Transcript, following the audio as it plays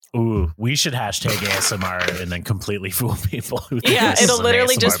Ooh, we should hashtag ASMR and then completely fool people. Yeah, This is it'll an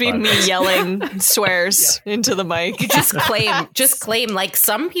literally just be ASMR me podcast. yelling swears into the mic. You just claim like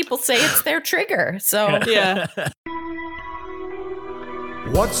some people say it's their trigger. So Yeah.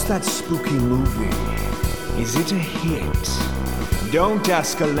 What's that spooky movie? Is it a hit? Don't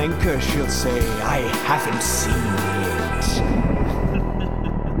ask Alenka, she'll say, I haven't seen it.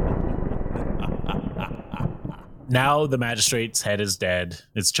 Now the magistrate's head is dead.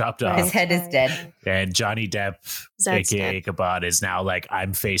 It's chopped off. his head is dead. And Johnny Depp, Zed's aka Ichabod, is now like,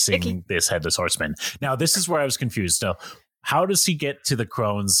 I'm facing this headless horseman. Now, this is where I was confused. So, how does he get to the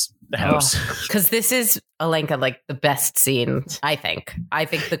crone's house? Because this is, Alenka, like the best scene, I think. I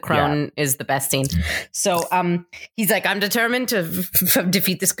think the crone is the best scene. So he's like, I'm determined to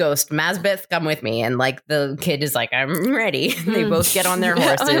defeat this ghost. Mazbeth, come with me. And like the kid is like, I'm ready. And they both get on their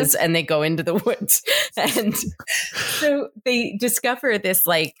horses and they go into the woods. And so they discover this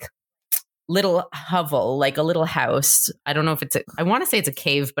like little hovel, like a little house. I don't know if I want to say it's a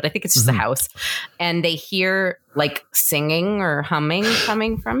cave, but I think it's just a house. And they hear like singing or humming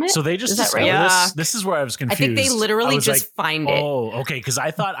coming from it. So they just Is that discover right? this. This is where I was I confused. think they literally I was just find it. Oh, okay. Because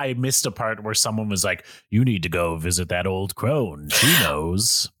I thought I missed a part where someone was like, you need to go visit that old crone. She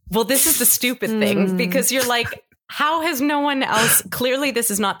knows. Well, this is the stupid thing because you're like, how has no one else? Clearly, this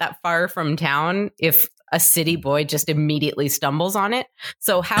is not that far from town if a city boy just immediately stumbles on it.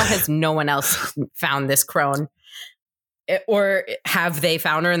 So how has no one else found this crone? Or have they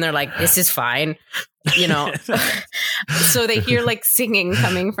found her and they're like, this is fine, you know? So they hear like singing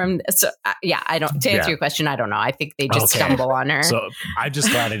coming from. So I don't. To answer your question, I don't know. I think they just stumble on her. So I'm just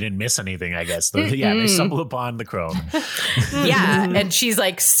glad I didn't miss anything. I guess. They stumble upon the crone. Yeah, and she's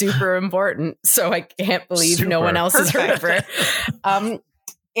like super important. So I can't believe no one else has heard of her.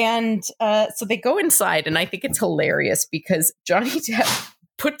 And so they go inside, and I think it's hilarious because Johnny Depp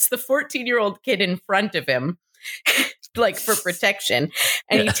puts the 14-year-old kid in front of him. Like for protection,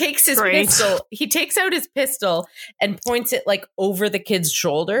 and he takes his pistol. He takes out his pistol and points it like over the kid's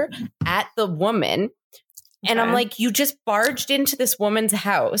shoulder at the woman. And I'm like, you just barged into this woman's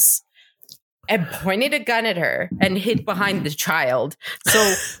house and pointed a gun at her and hid behind the child.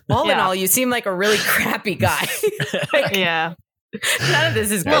 So all in all, you seem like a really crappy guy. Like, none of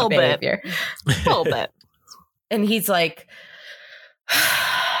this is good behavior. A little bit. And he's like,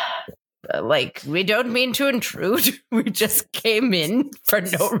 we don't mean to intrude. We just came in for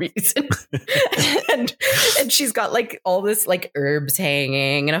no reason. and she's got like all this like herbs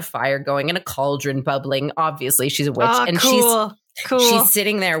hanging and a fire going and a cauldron bubbling. Obviously she's a witch. And she's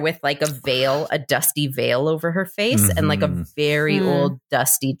sitting there with like a dusty veil over her face and like a very old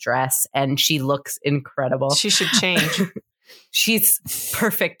dusty dress. And she looks incredible. She should change. She's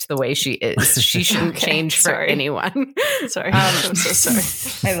perfect the way she is. She shouldn't change for anyone. Sorry. I'm so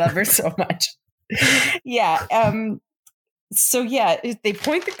sorry. I love her so much. Yeah. So yeah, they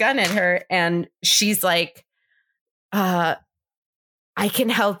point the gun at her and she's like, I can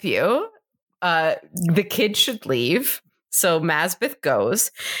help you. The kid should leave. So Mazbeth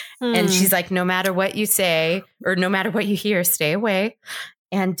goes and she's like, no matter what you say or no matter what you hear, stay away.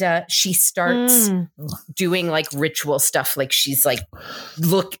 And she starts doing like ritual stuff. Like she's like,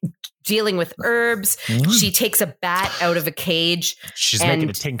 dealing with herbs. She takes a bat out of a cage. She's making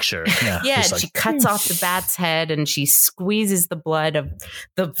a tincture. Yeah, and she cuts off the bat's head and she squeezes the blood of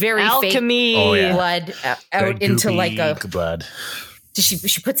the very alchemy fake blood out into like a blood.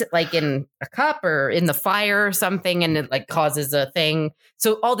 She puts it like in a cup or in the fire or something, and it like causes a thing.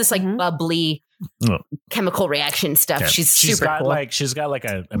 So all this like bubbly chemical reaction stuff. Yeah. She's she's super got cool. like she's got like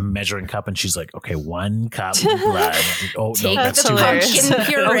a measuring cup, and she's like, okay, 1 cup of blood. Oh Take no, that's the too pumpkin much.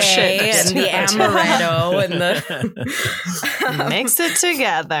 puree and the amaretto and the mix it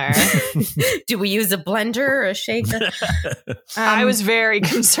together. Do we use a blender or a shaker? I was very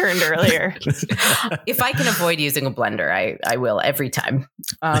concerned earlier. If I can avoid using a blender, I will every time.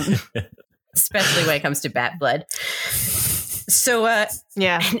 Especially when it comes to bat blood. So,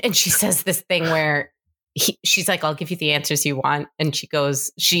 and she says this thing where she's like, I'll give you the answers you want. And she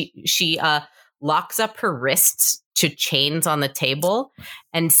goes, she locks up her wrists to chains on the table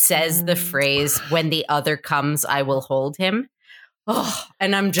and says the phrase, when the other comes, I will hold him. Oh,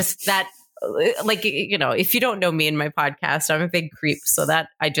 and I'm just that, like, you know, if you don't know me in my podcast, I'm a big creep. So that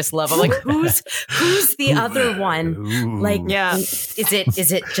I just love. I'm like, who's the other one? Like, is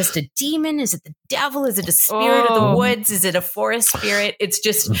it just a demon? Is it the devil? Is it a spirit of the woods? Is it a forest spirit? It's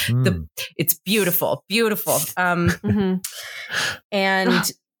just it's beautiful, beautiful. And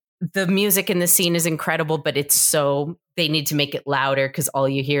the music in the scene is incredible, but they need to make it louder because all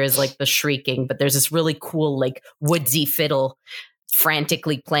you hear is like the shrieking. But there's this really cool, like woodsy fiddle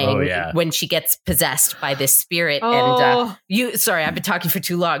frantically playing when she gets possessed by this spirit. And sorry, I've been talking for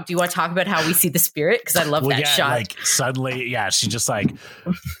too long. Do you want to talk about how we see the spirit? Because I love that shot. Like suddenly, she just like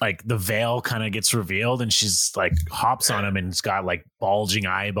the veil kind of gets revealed, and she's like hops on him, and it's got like bulging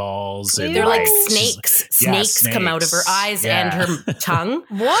eyeballs. And they're like snakes. Snakes come out of her eyes and her tongue.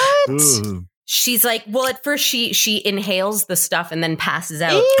 What? Ooh. She's like, well, at first she inhales the stuff and then passes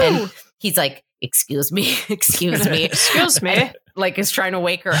out. Ew. And he's like, excuse me. Excuse me. And, like, is trying to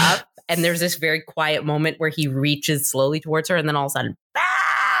wake her up. And there's this very quiet moment where he reaches slowly towards her. And then all of a sudden,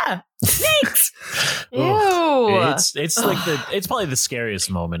 snakes. Ew. It's like it's probably the scariest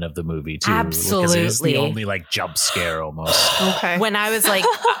moment of the movie too. Absolutely. Because it's the only like jump scare almost. Okay. When I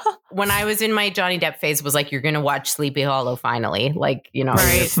was in my Johnny Depp phase, was like, you're going to watch Sleepy Hollow finally. Like, you know,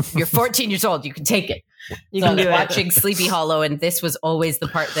 you're 14 years old. You can take it. You can do it. Watching Sleepy Hollow. And this was always the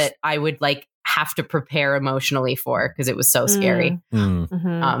part that I would like have to prepare emotionally for because it was so scary.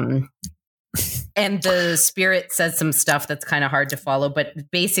 Mm-hmm. And the spirit says some stuff that's kind of hard to follow, but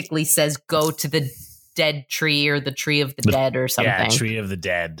basically says, go to the dead tree or the tree of the dead or something. Yeah, tree of the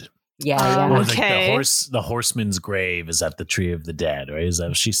dead. Yeah. Or like the horseman's grave is at the tree of the dead, right? Is that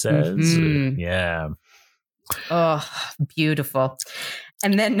what she says? Mm-hmm. Yeah. Oh, beautiful.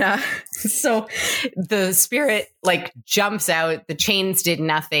 And then, so the spirit like jumps out, the chains did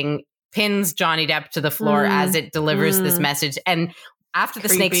nothing, pins Johnny Depp to the floor as it delivers this message. And after the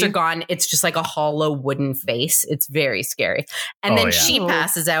snakes are gone, it's just like a hollow wooden face. It's very scary. And then she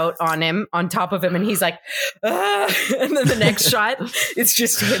passes out on him, on top of him, and he's like, ah! And then the next shot, it's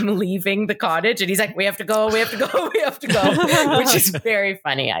just him leaving the cottage, and he's like, we have to go, which is very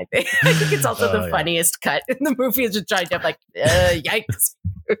funny, I think. I think it's also the funniest cut in the movie. Is just Johnny Depp like, yikes.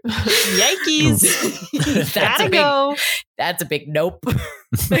 Yikes. That's a big nope.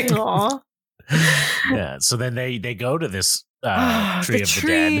 Aww. Yeah. So then they go to this tree of the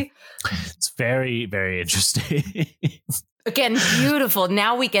dead. It's very, very interesting. Again, beautiful.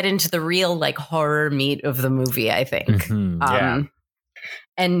 Now we get into the real like horror meat of the movie, I think. Mm-hmm.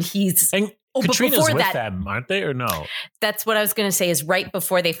 And he's Katrina's with them, aren't they, or no? That's what I was going to say. Is right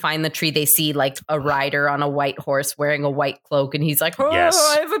before they find the tree, they see like a rider on a white horse wearing a white cloak, and he's like, "Oh,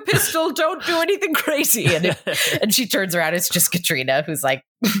 I have a pistol! Don't do anything crazy!" And she turns around. It's just Katrina, who's like,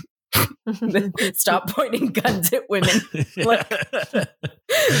 stop pointing guns at women.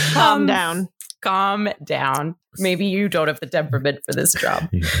 Calm down. Calm down. Maybe you don't have the temperament for this job.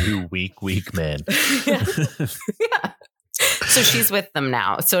 You weak man. Yeah. So she's with them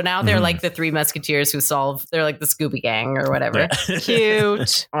now. So now they're like the three musketeers they're like the Scooby Gang or whatever. Yeah.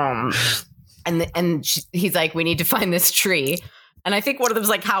 Cute. He's like, we need to find this tree. And I think one of them's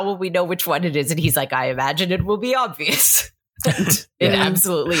like, how will we know which one it is? And he's like, I imagine it will be obvious. And it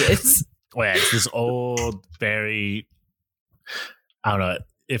absolutely is. Well, yeah, it's this old, very, I don't know.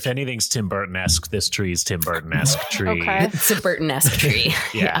 If anything's Tim Burton-esque, this tree is Tim Burton-esque tree. Okay. It's a Burton-esque tree.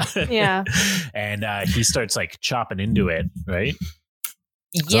 Yeah. Yeah. And he starts like chopping into it, right?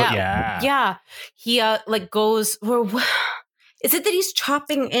 Yeah. He like goes, is it that he's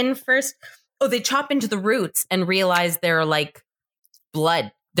chopping in first? Oh, they chop into the roots and realize they're like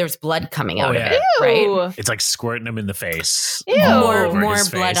blood. There's blood coming out of it, right? It's like squirting him in the face. More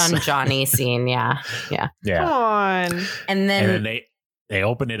blood on Johnny scene. Yeah. Come on. And then they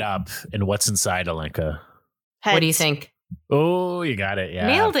open it up, and what's inside, Alenka? Heads. What do you think? Oh, you got it. Yeah.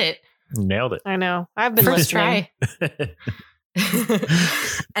 Nailed it. I know. I've been First listening. try.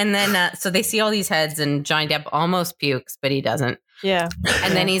 And then, so they see all these heads, and Johnny Depp almost pukes, but he doesn't. Yeah.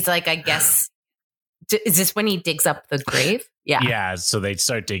 And then he's like, I guess, is this when he digs up the grave? Yeah. Yeah. So they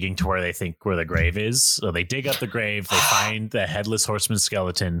start digging to where they think where the grave is. So they dig up the grave. They find the headless horseman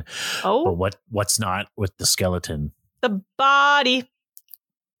skeleton. Oh. But what's not with the skeleton? The body.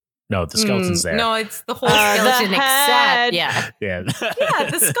 No, the skeleton's there. No, it's the whole skeleton except Yeah.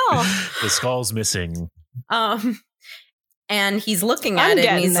 The skull. The skull's missing. And he's looking at it,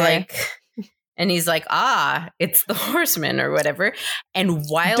 and he's like, it's the horseman or whatever. And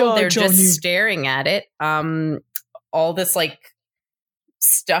while they're just staring at it, all this like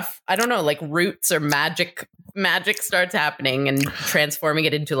stuff, I don't know, like roots or magic starts happening and transforming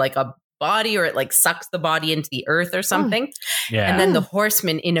it into like a body, or it like sucks the body into the earth or something. Yeah. And then the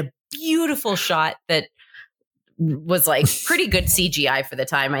horseman, in a beautiful shot that was like pretty good CGI for the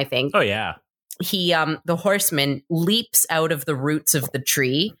time, I think. Oh yeah. He the horseman leaps out of the roots of the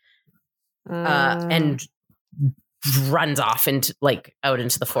tree and runs off out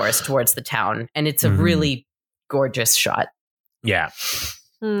into the forest towards the town. And it's a really gorgeous shot. Yeah.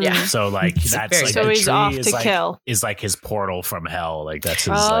 Yeah. So like that's like so the he's tree off is to like, kill. is like his portal from hell. Like that's his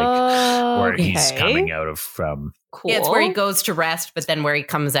like where he's coming out of from. Cool. Yeah, it's where he goes to rest, but then where he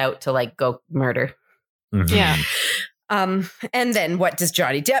comes out to like go murder. Mhm. Yeah. And then what does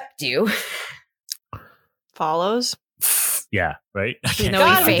Johnny Depp do? Follows. Yeah, right. No, he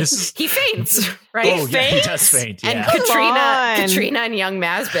God, faints. He faints, right? Oh, yeah, he does faint. And Yeah. Katrina and young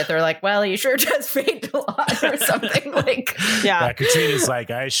Masbeth are like, well, he sure does faint a lot or something. Like, Yeah. Katrina's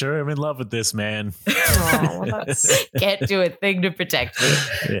like, I sure am in love with this man. Oh, that's- can't do a thing to protect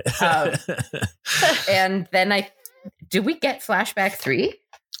me. Yeah. And then do we get flashback 3?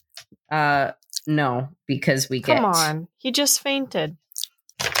 No, because we get. Come on. He just fainted.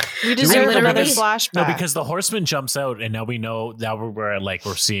 We we deserve literally- another flashback. No, because the horseman jumps out, and now we know that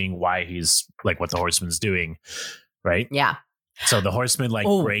we're seeing why he's like what the horseman's doing, right? Yeah. So the horseman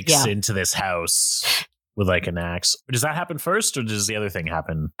breaks into this house with like an axe. Does that happen first, or does the other thing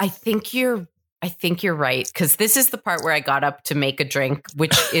happen? I think you're right, because this is the part where I got up to make a drink,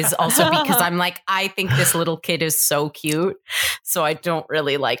 which is also because I'm like, I think this little kid is so cute, so I don't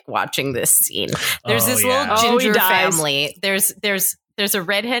really like watching this scene. There's this little ginger family. There's a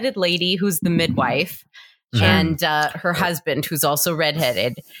redheaded lady who's the midwife, and her husband who's also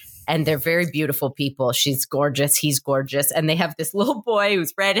redheaded. And they're very beautiful people. She's gorgeous. He's gorgeous. And they have this little boy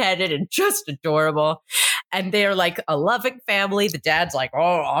who's redheaded and just adorable. And they're like a loving family. The dad's like, oh,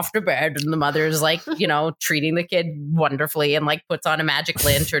 off to bed. And the mother's like, treating the kid wonderfully and like puts on a magic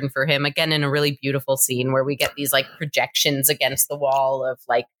lantern for him. Again, in a really beautiful scene where we get these like projections against the wall of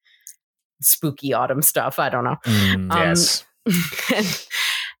like spooky autumn stuff. I don't know. Yes.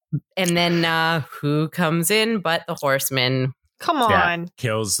 And then who comes in but the horseman? Come on.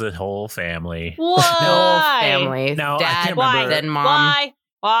 Kills the whole family. Why? Family. No, I Dad, can't remember. then mom.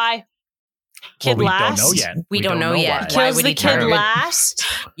 Why? Kid we last? don't know yet. We don't know yet. why. Why Kills would the he kid target- last?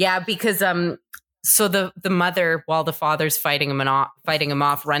 Yeah, because so the mother, while the father's fighting him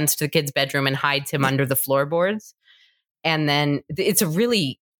off, runs to the kid's bedroom and hides him under the floorboards. And then it's a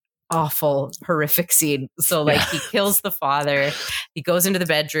really awful, horrific scene. So like he kills the father, he goes into the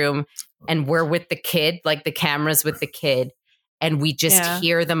bedroom, and we're with the kid, like the camera's with the kid. And we just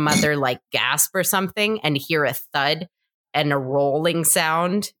hear the mother like gasp or something and hear a thud and a rolling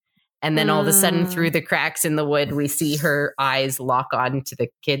sound. And then all of a sudden through the cracks in the wood, we see her eyes lock on to the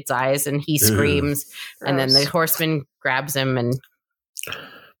kid's eyes and he screams. And then the horseman grabs him and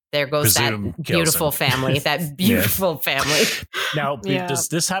there goes Presume that kills beautiful him. family, that beautiful family. Now, does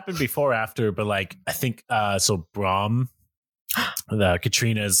this happen before or after? But like, I think, so Brom, the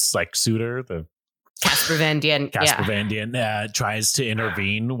Katrina's like suitor, the Casper Van Dien. Van Dien tries to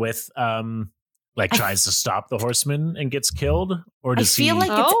intervene with tries to stop the horseman and gets killed, or does I feel like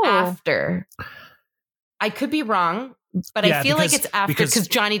it's Oh. after. I could be wrong, but I feel like it's after because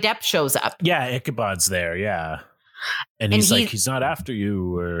Johnny Depp shows up. Yeah, Ichabod's there, and he's like, he's not after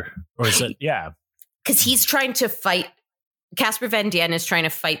you, or is it? Yeah, because he's trying to fight. Casper Van Dien is trying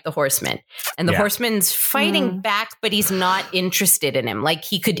to fight the horseman, and the horseman's fighting back, but he's not interested in him. Like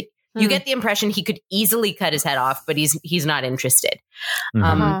he could. You get the impression he could easily cut his head off, but he's not interested.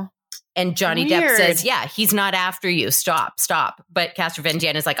 And Johnny Depp says, yeah, he's not after you. Stop. But Casper Van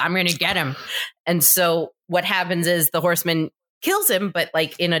Dien is like, I'm going to get him. And so what happens is the horseman kills him, but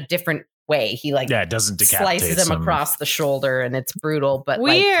like in a different way. He like doesn't decapitate slices him across the shoulder and it's brutal. But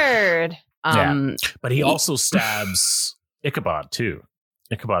weird. But he also stabs Ichabod too.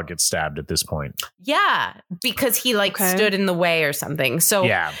 Ichabod gets stabbed at this point. Yeah, because he stood in the way or something. So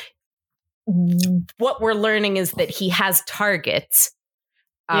what we're learning is that he has targets.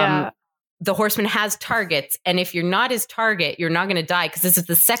 The horseman has targets. And if you're not his target, you're not going to die because this is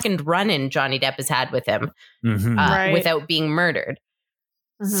the second run-in Johnny Depp has had with him without being murdered.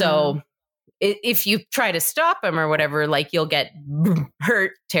 So if you try to stop him or whatever, like you'll get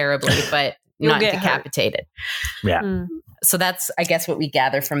hurt terribly, but not decapitated. So that's, I guess, what we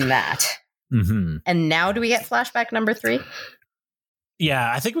gather from that. And now do we get flashback number 3?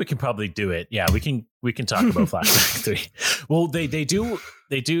 Yeah, I think we can probably do it. Yeah, we can talk about flashback 3. Well, they do.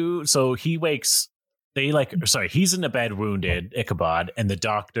 So he wakes. He's in a bed wounded, Ichabod, and the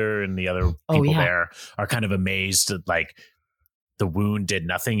doctor and the other people there are kind of amazed that like the wound did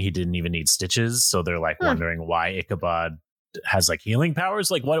nothing. He didn't even need stitches. So they're like wondering why Ichabod has like healing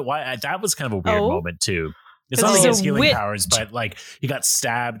powers. Like what? Why? That was kind of a weird moment too. It's not like he has healing powers, but like he got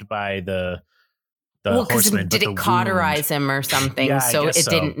stabbed by the horseman. Did it cauterize him or something? Yeah, so it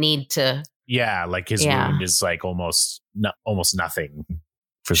didn't need to. Yeah, like his wound is like almost nothing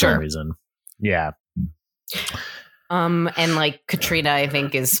for some reason. Yeah. And like Katrina, I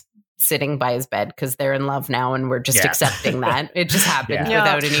think, is sitting by his bed because they're in love now and we're just accepting that. It just happened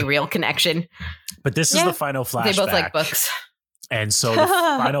without any real connection. But this is the final flashback. They both like books. And so the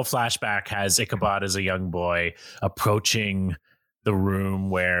final flashback has Ichabod as a young boy approaching the room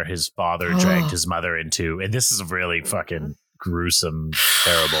where his father dragged his mother into. And this is really fucking gruesome,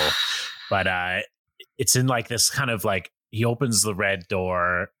 terrible. But it's in like this kind of like, he opens the red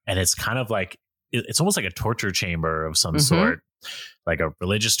door and it's kind of like, it's almost like a torture chamber of some sort, like a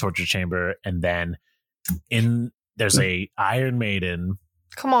religious torture chamber. And then there's a Iron Maiden.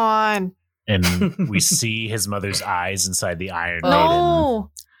 Come on. And we see his mother's eyes inside the Iron Maiden.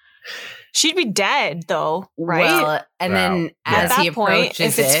 No. She'd be dead though, right? Well, and then as he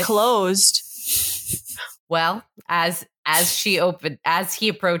approaches if it's closed. Well, as he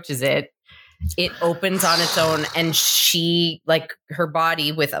approaches it, it opens on its own, and she, like, her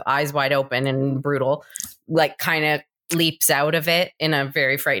body with eyes wide open and brutal, like, kind of leaps out of it in a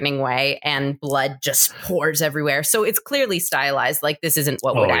very frightening way, and blood just pours everywhere. So it's clearly stylized. Like, this isn't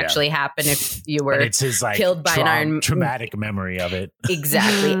what would actually happen if you were it's his, like, killed by an iron. Traumatic memory of it.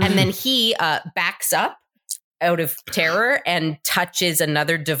 Exactly. And then he backs up out of terror and touches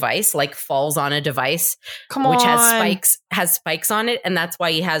another device, like falls on a device, which has spikes on it, and that's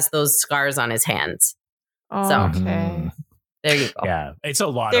why he has those scars on his hands. Oh, so okay. There you go. Yeah, it's a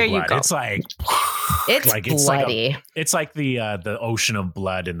lot of blood. It's like it's bloody. It's like the ocean of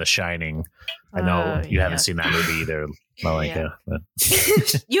blood in The Shining. I know you haven't seen that movie either, Malika. But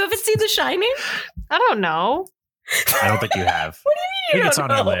You haven't seen The Shining? I don't know. I don't think you have. What do you mean? I think it's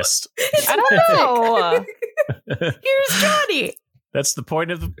on our list. I don't know. Here's Johnny. That's the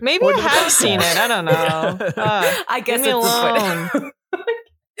point of the. Maybe I have seen it. I don't know. I guess leave me alone.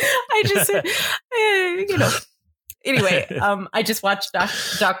 I just, you know. Anyway, I just watched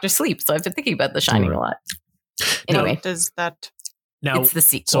Doctor Sleep, so I've been thinking about The Shining a lot. Anyway, does that? Now it's the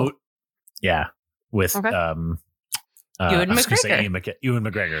sequel. So, yeah, with Ewan McGregor. Ewan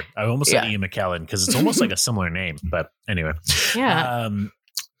McGregor. I almost said Ian McKellen because it's almost like a similar name, but anyway. Yeah.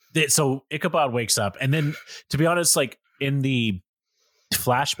 So Ichabod wakes up, and then, to be honest, like in the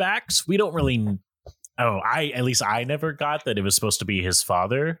flashbacks, we don't really. At least I never got that it was supposed to be his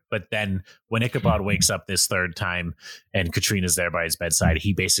father. But then when Ichabod wakes up this third time and Katrina's there by his bedside,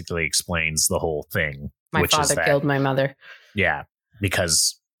 he basically explains the whole thing. My father killed my mother. Yeah,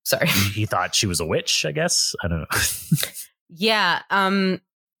 because he thought she was a witch, I guess. I don't know. Yeah.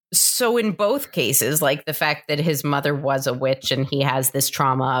 So in both cases, like the fact that his mother was a witch and he has this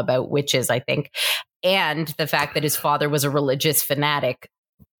trauma about witches, I think, and the fact that his father was a religious fanatic,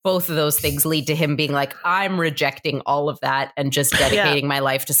 both of those things lead to him being like, I'm rejecting all of that and just dedicating my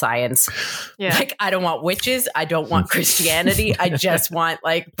life to science. Yeah. Like, I don't want witches. I don't want Christianity. I just want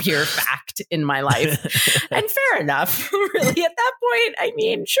like pure fact in my life. And fair enough. Really, at that point, I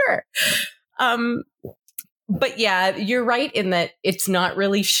mean, sure. But yeah, you're right in that it's not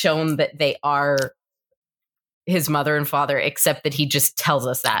really shown that they are his mother and father, except that he just tells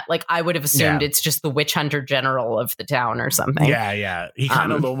us that. Like, I would have assumed it's just the witch hunter general of the town or something. Yeah. He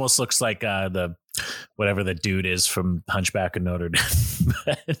kind of almost looks like the whatever the dude is from Hunchback of Notre Dame.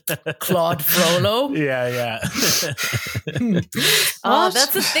 Claude Frollo. Yeah. That's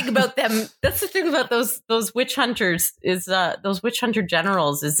the thing about them. That's the thing about those witch hunters is those witch hunter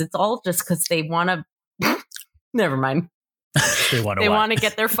generals is it's all just because they want to. Never mind. They want to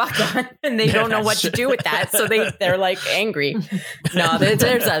get their fuck on, and they don't know what to do with that, so they're like angry. No,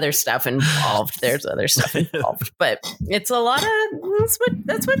 there's other stuff involved. But it's a lot of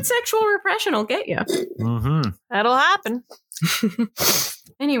that's what sexual repression will get you. Mm-hmm. That'll happen.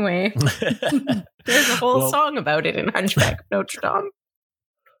 Anyway, there's a whole song about it in Hunchback of Notre Dame.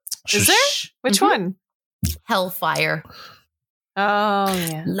 Is there? Which one? Hellfire. Oh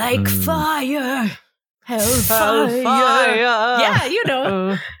yeah, like fire. Hellfire. Yeah, you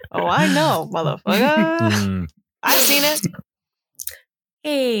know. I know, motherfucker. I've seen it.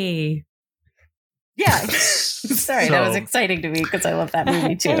 Hey. Yeah. Sorry, that was exciting to me because I love that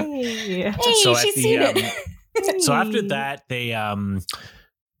movie too. Hey, she's seen it. So after that, they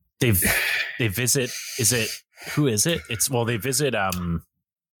visit. Who is it? They visit a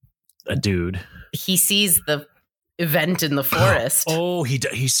dude. He sees the event in the forest. Oh,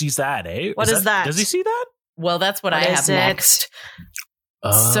 he sees that, eh? What is that? Does he see that? Well, that's what I have next.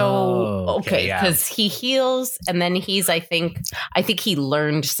 Oh, so, okay, because he heals, and then I think he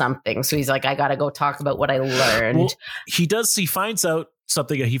learned something. So he's like, I got to go talk about what I learned. Well, he finds out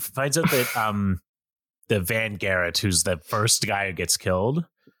something. He finds out that the Van Garrett, who's the first guy who gets killed,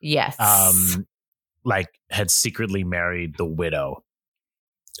 yes, had secretly married the widow.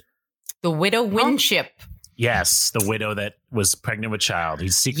 The widow Winship. Yes, the widow that was pregnant with child. He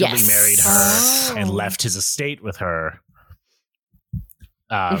secretly married her and left his estate with her.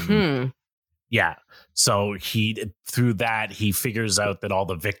 Yeah. So through that he figures out that all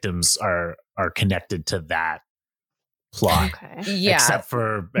the victims are connected to that plot. Okay. Yeah. Except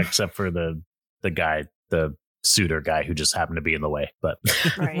for the guy, the suitor guy who just happened to be in the way. But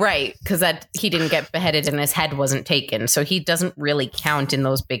right, because that he didn't get beheaded and his head wasn't taken, so he doesn't really count in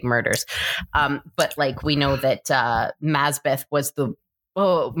those big murders. But like we know that Mazbeth was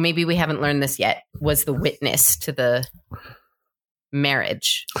maybe we haven't learned this yet, was the witness to the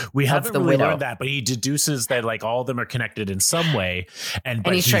marriage. We haven't really learned that, but he deduces that like all of them are connected in some way, and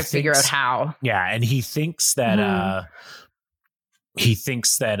he's trying to figure out how. Yeah, and he thinks that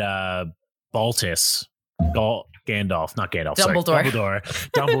Baltus,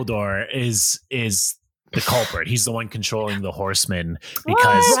 Dumbledore is the culprit. He's the one controlling the horsemen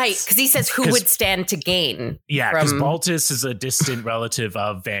because he says who would stand to gain. Yeah, because Baltus is a distant relative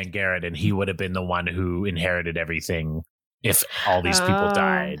of Van Garrett, and he would have been the one who inherited everything if all these people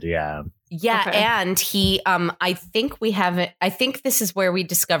died. Yeah. Yeah, okay. And he I think this is where we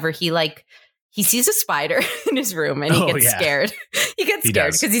discover he sees a spider in his room and he gets scared. He gets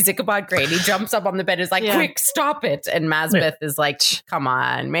scared because he's Ichabod Crane. He jumps up on the bed and is like, quick, stop it. And Mazbeth is like, come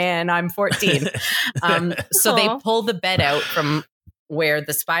on, man, I'm 14. So they pull the bed out from where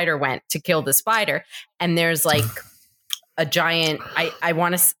the spider went to kill the spider. And there's like a giant,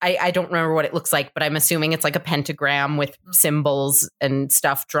 I don't remember what it looks like, but I'm assuming it's like a pentagram with symbols and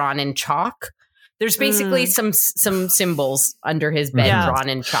stuff drawn in chalk. There's basically some symbols under his bed drawn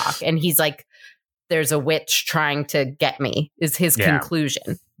in chalk. And he's like, there's a witch trying to get me, is his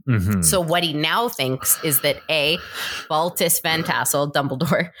conclusion. Mm-hmm. So what he now thinks is that A, Baltus Van Tassel,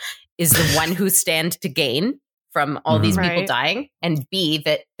 Dumbledore, is the one who stands to gain from all these people dying. And B,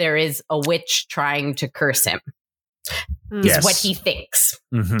 that there is a witch trying to curse him. Is what he thinks.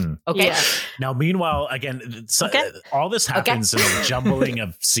 Mm-hmm. Okay. Yeah. Now, meanwhile, again, all this happens in a jumbling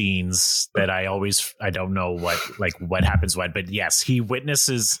of scenes that I don't know what happens when, but yes, he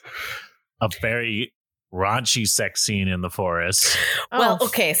witnesses a very raunchy sex scene in the forest. Well,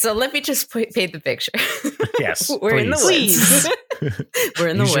 okay, so let me just paint the picture. Yes, we're in the woods. We're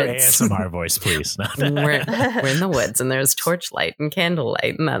in the Use woods. Your ASMR voice, please. we're in the woods, and there's torchlight and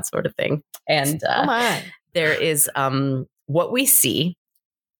candlelight and that sort of thing. And there is what we see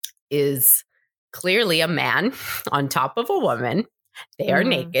is clearly a man on top of a woman. They are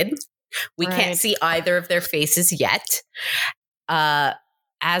naked. We can't see either of their faces yet.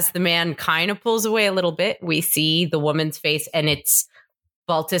 As the man kind of pulls away a little bit, we see the woman's face, and it's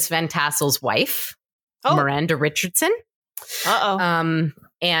Baltus Van Tassel's wife, Miranda Richardson.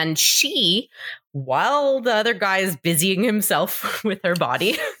 And she, while the other guy is busying himself with her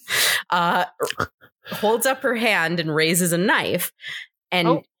body, holds up her hand and raises a knife.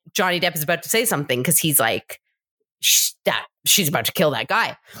 And Johnny Depp is about to say something because he's like, she's about to kill that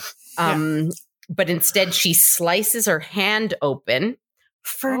guy. But instead, she slices her hand open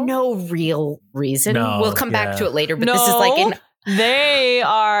for no real reason. We'll come back to it later, but this is like they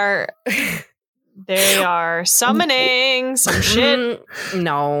are summoning some shit.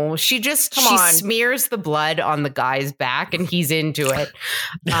 No, she smears the blood on the guy's back and he's into it.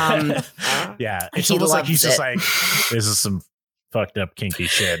 Yeah, it's almost like he's just like, this is some fucked up kinky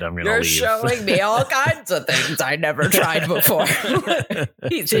shit. I'm gonna leave. You're showing me all kinds of things I never tried before.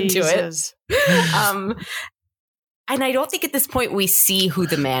 He's into it. And I don't think at this point we see who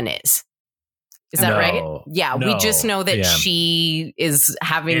the man is. Is that right? Yeah, we just know that she is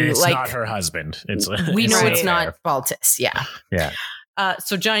having it's not her husband. We know it's not Baltus. Yeah. Yeah.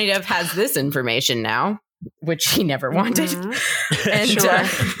 So Johnny Depp has this information now, which he never wanted. And is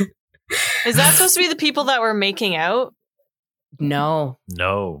that supposed to be the people that were making out? No.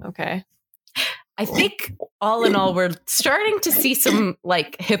 Okay. I think all in all, we're starting to see some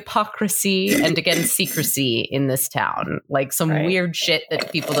like hypocrisy and again secrecy in this town, like some weird shit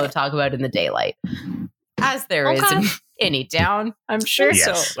that people don't talk about in the daylight, as there is in any town, I'm sure.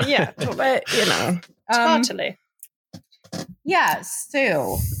 Yes. So yeah, but you know, totally. Yeah.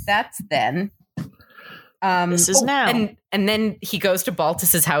 So that's then. This is now. And then he goes to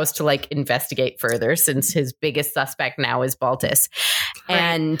Baltus's house to like investigate further, since his biggest suspect now is Baltus.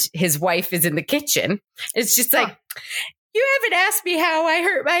 And his wife is in the kitchen. It's just like, you haven't asked me how I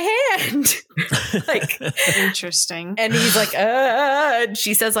hurt my hand. Like, interesting. And he's like, and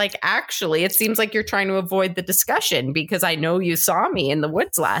she says, like, actually, it seems like you're trying to avoid the discussion because I know you saw me in the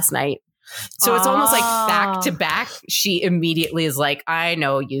woods last night. So it's almost like back to back. She immediately is like, I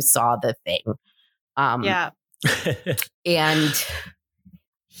know you saw the thing. And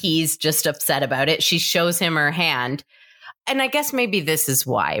he's just upset about it. She shows him her hand. And I guess maybe this is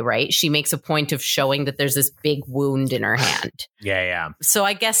why, right? She makes a point of showing that there's this big wound in her hand. Yeah. So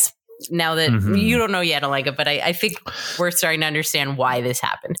I guess now that you don't know yet, Alika, but I think we're starting to understand why this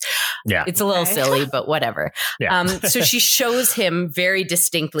happened. Yeah. It's a little silly, but whatever. Yeah. So she shows him very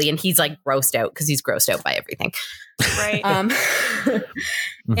distinctly, and he's like grossed out because he's grossed out by everything. Right.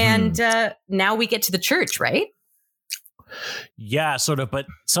 And now we get to the church, right? Yeah, sort of. But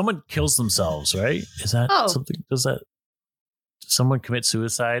someone kills themselves, right? Is that something? Does someone commit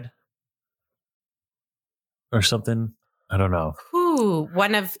suicide or something? I don't know. Who?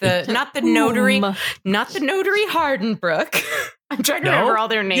 One of the not the notary Hardenbrook. I'm trying to remember all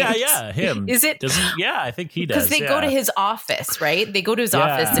their names. Yeah, him. Is it? Yeah, I think he does. Because they go to his office, right? They go to his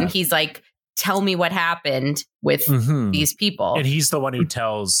office, and he's like, "Tell me what happened with these people." And he's the one who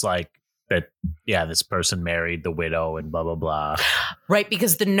tells like that. Yeah, this person married the widow and blah blah blah. Right,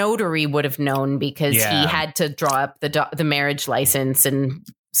 because the notary would have known because he had to draw up the marriage license and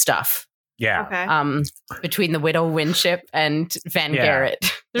stuff. Yeah. Okay. Between the widow Winship and Van Garrett.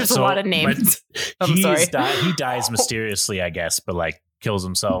 There's a lot of names. I'm sorry. He dies mysteriously, I guess, but like kills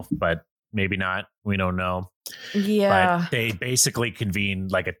himself, but maybe not. We don't know. Yeah. But they basically convene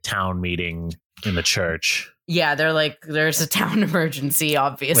like a town meeting in the church. Yeah, they're like, there's a town emergency,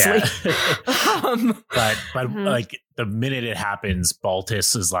 obviously. Yeah. but like the minute it happens,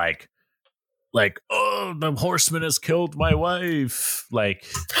 Baltus is like, oh, the horseman has killed my wife. Like,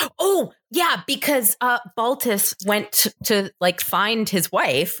 oh yeah, because Baltus went to like find his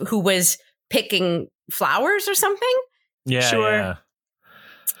wife who was picking flowers or something. Yeah, sure. Yeah.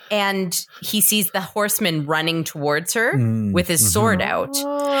 And he sees the horseman running towards her with his sword out.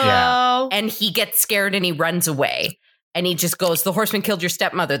 Yeah. And he gets scared and he runs away. And he just goes, "The horseman killed your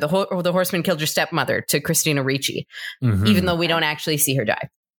stepmother. The horseman killed your stepmother," to Christina Ricci, even though we don't actually see her die.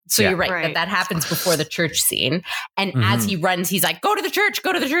 So you're right. That happens before the church scene. And as he runs, he's like, go to the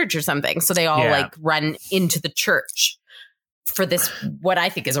church or something. So they all like run into the church for this, what I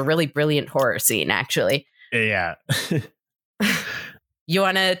think is a really brilliant horror scene, actually. Yeah. You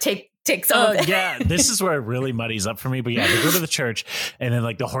want to take some of it? Yeah, this is where it really muddies up for me. But yeah, they go to the church and then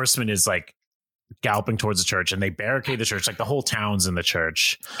like the horseman is like galloping towards the church and they barricade the church. Like the whole town's in the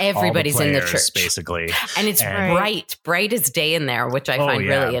church. Everybody's in the church, basically. And it's bright as day in there, which I find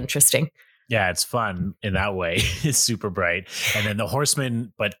really interesting. Yeah, it's fun in that way. It's super bright. And then the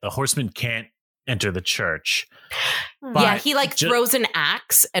horseman can't enter the church. Yeah, he like throws an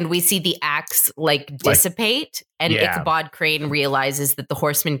axe and we see the axe like dissipate and Ichabod Crane realizes that the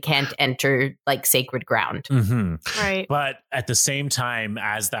horseman can't enter like sacred ground. Right. But at the same time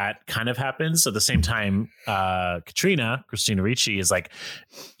as that kind of happens, at the same time, Christina Ricci is like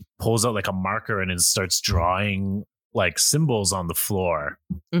pulls out like a marker and starts drawing like symbols on the floor.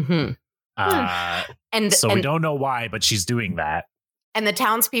 And we don't know why, but she's doing that. And the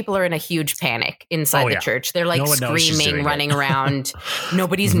townspeople are in a huge panic inside the church. They're like screaming, running around.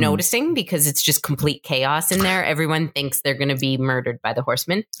 Nobody's noticing because it's just complete chaos in there. Everyone thinks they're going to be murdered by the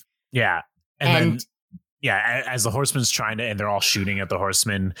horseman. Yeah. And then, as the horseman's trying to, and they're all shooting at the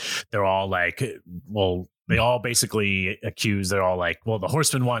horseman, they're all like, well, they all basically accuse, they're all like, well, the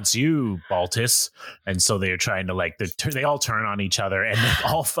horseman wants you, Baltus. And so they're trying to like, they all turn on each other and they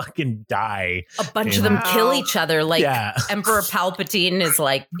all fucking die. A bunch of them kill each other. Like Emperor Palpatine is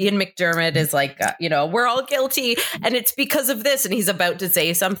like, Ian McDermott is like, we're all guilty. And it's because of this. And he's about to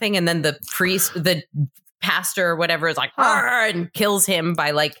say something. And then the pastor or whatever is like, and kills him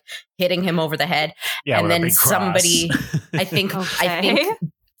by like hitting him over the head. Yeah, and then somebody, I think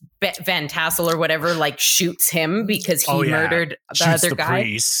Van Tassel or whatever, like shoots him because he murdered the other guy.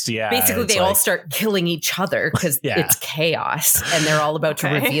 Priest. Yeah, basically, they all start killing each other because it's chaos and they're all about to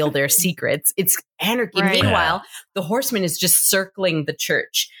reveal their secrets. It's anarchy. Right. Meanwhile, the horseman is just circling the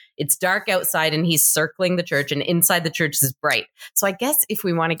church. It's dark outside and he's circling the church, and inside the church is bright. So I guess if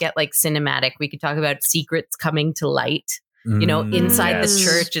we want to get like cinematic, we could talk about secrets coming to light. Inside the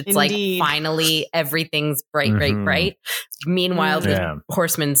church, it's like finally everything's bright. Meanwhile, the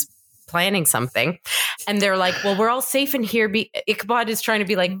horseman's planning something, and they're like, well, we're all safe in here. Ichabod is trying to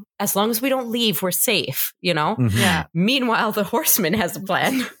be like, as long as we don't leave, we're safe, Yeah. Meanwhile, the horseman has a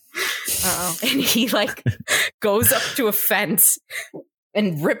plan. And he like goes up to a fence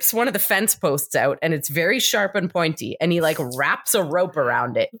and rips one of the fence posts out, and it's very sharp and pointy, and he like wraps a rope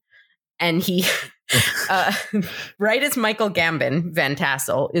around it. And he, right as Michael Gambon, Van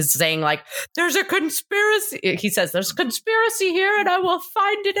Tassel, is saying like, there's a conspiracy. He says, there's a conspiracy here and I will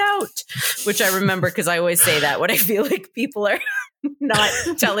find it out. Which I remember because I always say that when I feel like people are not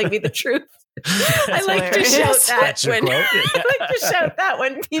telling me the truth. I like to shout that when I like to shout that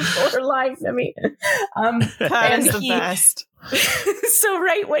when people are lying to me. That is the best. So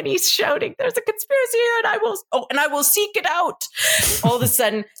right when he's shouting, "There's a conspiracy here, and I will seek it out." All of a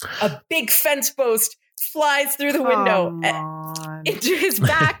sudden, a big fence post flies through the window into his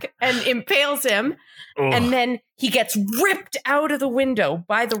back and impales him, and then he gets ripped out of the window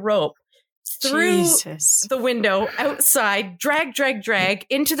by the rope. Through the window, outside, drag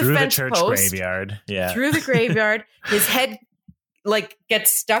into the fence church post, graveyard. Yeah, through the graveyard. His head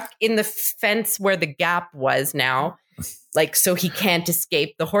gets stuck in the fence where the gap was now, so he can't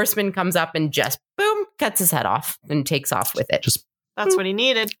escape. The horseman comes up and just boom, cuts his head off and takes off with it. That's what he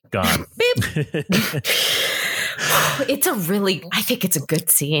needed. Gone. Beep. I think it's a good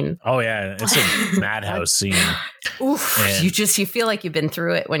scene. Oh yeah, it's a madhouse scene. Oof, you feel like you've been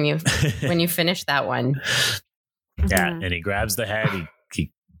through it when you finish that one. Yeah, and he grabs the head,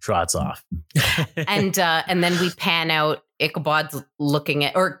 he trots off. and then we pan out. Ichabod's looking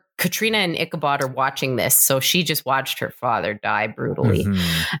at, or Katrina and Ichabod are watching this, so she just watched her father die brutally,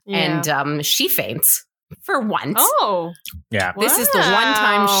 and she faints for once. Oh, yeah, this is the one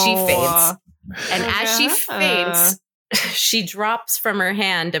time she faints. And as she faints, she drops from her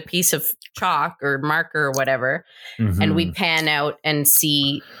hand a piece of chalk or marker or whatever. And we pan out and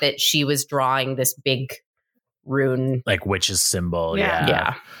see that she was drawing this big rune. Like witch's symbol.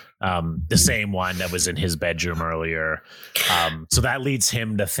 Yeah. The same one that was in his bedroom earlier. So that leads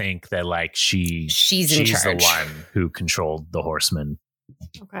him to think that she's in charge. The one who controlled the horseman.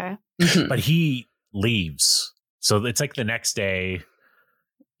 Okay. But he leaves. So it's like the next day.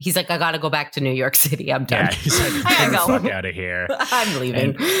 He's like, I got to go back to New York City. I'm done. Yeah, he's like, get the fuck out of here. I'm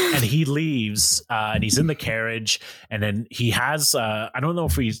leaving. And he leaves, and he's in the carriage. And then he has, I don't know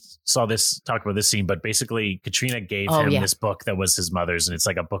if we talk about this scene, but basically Katrina gave him this book that was his mother's. And it's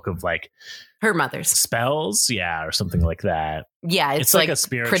like a book of her mother's spells. Yeah. Or something like that. Yeah. It's like a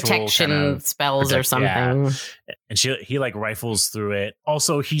spiritual protection spells or something. Yeah. And he rifles through it.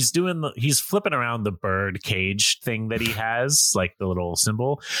 Also, he's flipping around the bird cage thing that he has, like the little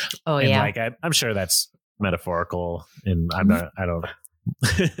symbol. Oh, and yeah. I'm sure that's metaphorical, and I don't.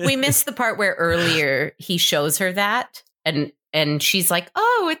 We missed the part where earlier he shows her that, and she's like,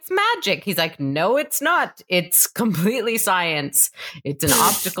 "Oh, it's magic." He's like, "No, it's not. It's completely science. It's an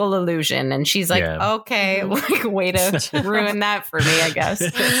optical illusion." And she's like, "Okay, way to ruin that for me, I guess."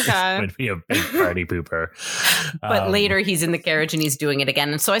 Okay. Would be a big party pooper. But later he's in the carriage and he's doing it again,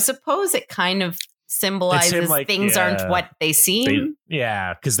 and so I suppose it kind of symbolizes things aren't what they seem.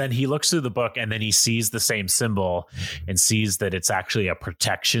 Because then he looks through the book and then he sees the same symbol and sees that it's actually a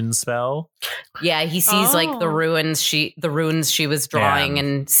protection spell. Yeah, he sees the runes she was drawing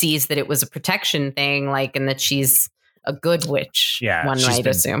and sees that it was a protection thing, and that she's a good witch. Yeah, one might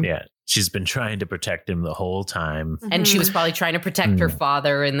assume. Yeah. She's been trying to protect him the whole time. And she was probably trying to protect her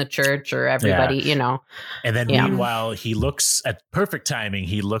father in the church or everybody, And then meanwhile, he looks at perfect timing.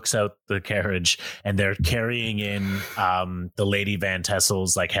 He looks out the carriage and they're carrying in the Lady Van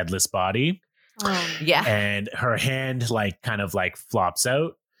Tassel's headless body. Yeah. And her hand flops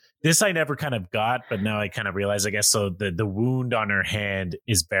out. This I never kind of got, but now I kind of realize, I guess. So the wound on her hand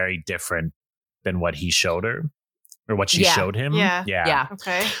is very different than what he showed her. Or what she showed him. Yeah.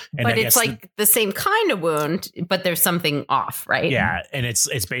 Okay. And but it's the same kind of wound, but there's something off, right? Yeah. And it's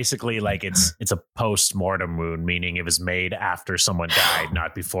basically it's a post-mortem wound, meaning it was made after someone died,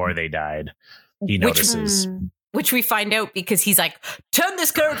 not before they died. He notices. Which we find out because he's like, turn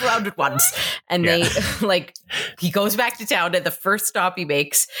this carriage around at once. And they he goes back to town and the first stop he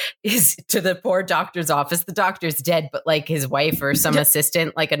makes is to the poor doctor's office. The doctor's dead, but his wife or some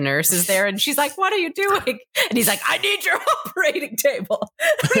assistant, a nurse is there. And she's like, what are you doing? And he's like, I need your operating table.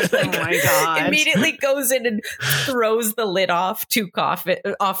 Oh my God. Immediately goes in and throws the lid off the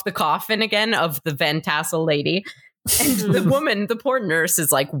coffin again of the Van Tassel lady. And the woman, the poor nurse,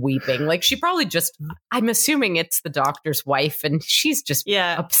 is weeping. She probably I'm assuming it's the doctor's wife, and she's just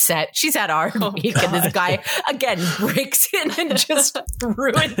upset. She's had our week, and this guy again breaks in and just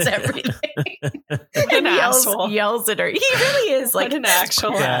ruins everything. And yells at her. He really is an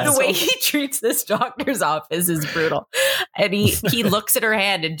actual the way he treats this doctor's office is brutal. And he looks at her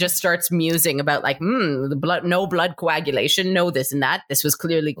hand and just starts musing about the blood, no blood coagulation, no this and that. This was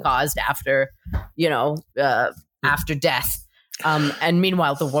clearly caused after, after death. And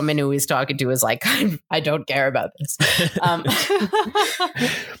meanwhile, the woman who he's talking to is like, I don't care about this.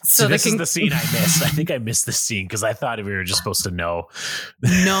 So this is the scene I missed. I think I missed this scene because I thought we were just supposed to know.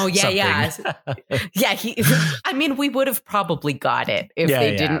 No, yeah. I mean, we would have probably got it if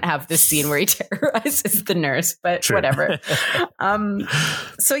they didn't have this scene where he terrorizes the nurse, but whatever.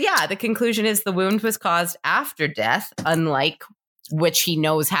 So yeah, the conclusion is the wound was caused after death, unlike which he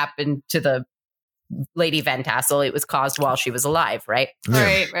knows happened to the Lady Van Tassel. It was caused while she was alive, right?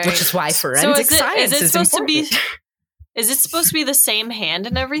 Right. Which is why forensic science is supposed to be. Is it supposed to be the same hand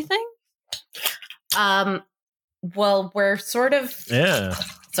and everything? Well, we're sort of. Yeah.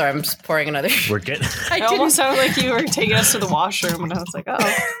 Sorry, I'm just pouring another. We're getting. It almost sounded like you were taking us to the washroom, and I was like, "Oh,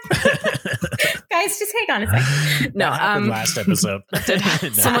 guys, just hang on a second." No, last episode.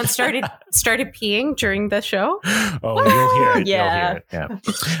 Someone started peeing during the show. Oh, you'll hear it. Yeah. You'll hear it.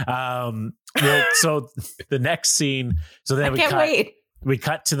 Yeah. Well, so the next scene. So then I can't wait. We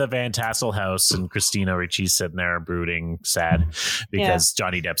cut to the Van Tassel house, and Christina Ricci's sitting there brooding, sad because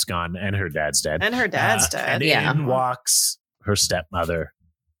Johnny Depp's gone and her dad's dead. And her dad's dead. And in walks her stepmother,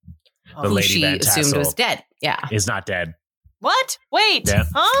 the who Lady she Van Tassel, assumed was dead. Yeah, is not dead. What? Wait. Yeah.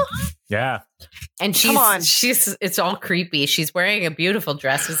 Huh? Yeah. And she's it's all creepy. She's wearing a beautiful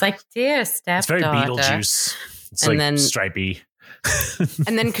dress. It's like, dear stepdaughter. It's very Beetlejuice. It's and like then, stripy.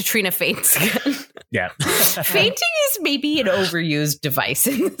 And then Katrina faints again. Yeah. Fainting is maybe an overused device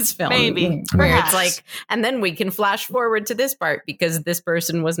in this film. Maybe. Where Perhaps. it's like, and then we can flash forward to this part because this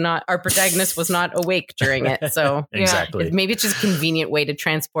person was not, our protagonist was not awake during it. So exactly. Maybe it's just a convenient way to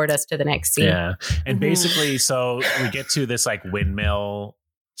transport us to the next scene. Yeah. And basically, so we get to this like windmill.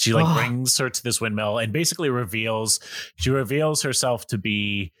 She like brings her to this windmill and basically reveals herself to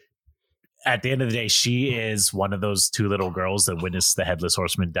be, at the end of the day, she is one of those two little girls that witnessed the Headless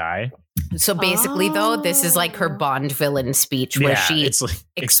Horseman die. So basically, though, this is like her Bond villain speech where she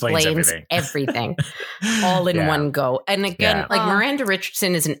explains everything all in one go. And again, like Miranda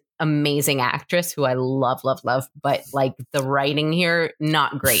Richardson is an amazing actress who I love, but like the writing here,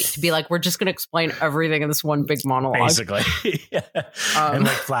 not great. To be like, we're just going to explain everything in this one big monologue. Basically. And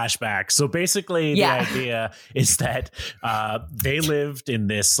like flashbacks. So basically, the idea is that they lived in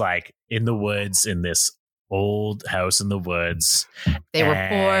this like in the woods in this old house in the woods. They were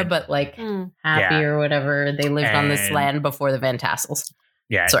poor, but like happy or whatever. They lived on this land before the Van Tassels.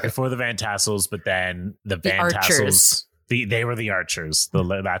 Yeah, before the Van Tassels, but then the Van Tassels, they were the Archers.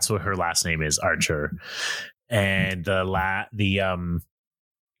 That's what her last name is, Archer. And and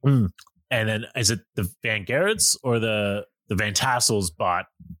then is it the Van Garretts or the Van Tassels bought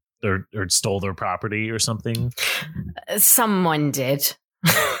or stole their property or something? Someone did.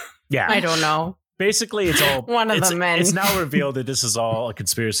 Yeah, I don't know. Basically, it's all one of the men. It's now revealed that this is all a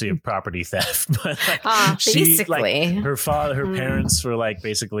conspiracy of property theft. But like, basically, her parents were like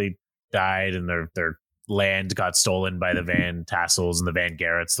basically died, and their land got stolen by the Van Tassels and the Van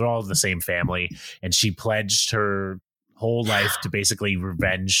Garretts. They're all the same family, and she pledged her whole life to basically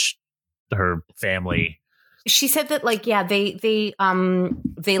revenge her family. She said that, like, they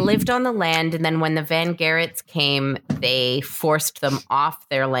lived on the land, and then when the Van Garretts came, they forced them off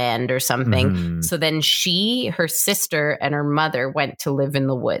their land or something. Mm-hmm. So then her sister, and her mother went to live in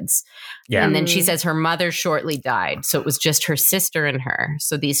the woods. Yeah. And then she says her mother shortly died, so it was just her sister and her.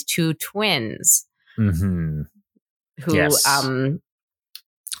 So these two twins, who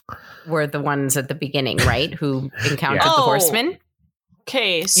were the ones at the beginning, right? Who encountered the horseman.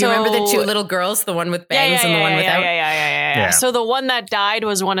 Okay, so you remember the two little girls, the one with bangs and the one without? Yeah. So the one that died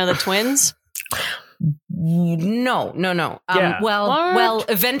was one of the twins? No. Well,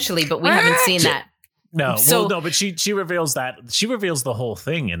 eventually, but we haven't seen that. No, but she reveals that. She reveals the whole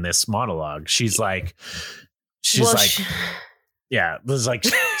thing in this monologue. She's like, she witnessed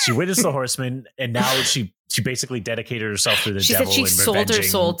the horseman, and now she basically dedicated herself to the devil. She said she sold her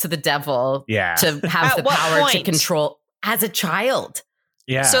soul to the devil to have the power to control as a child.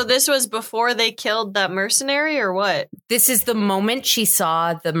 Yeah. So this was before they killed that mercenary, or what? This is the moment she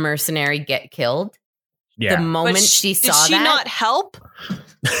saw the mercenary get killed. Yeah. The moment she saw that. Did she not help?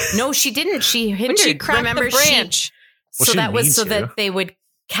 No, she didn't. She hindered. When she cracked the branch. That was so that they would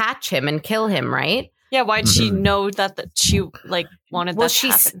catch him and kill him, right? Yeah. Why'd she know that she like wanted that to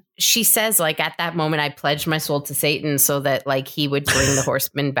happen? She says, like, at that moment, I pledged my soul to Satan so that like he would bring the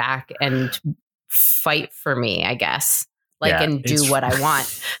horseman back and fight for me, I guess. And do what I want.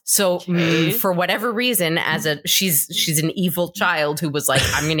 So for whatever reason, she's an evil child who was like,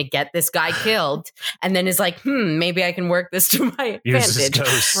 I'm going to get this guy killed. And then is like, maybe I can work this to my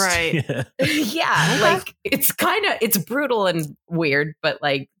advantage. Right. Yeah. Like it's brutal and weird, but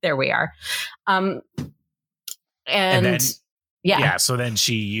like, there we are. And then Yeah. So then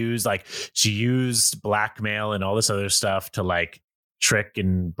she used blackmail and all this other stuff to like trick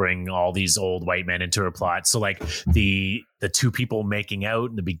and bring all these old white men into her plot. So like the two people making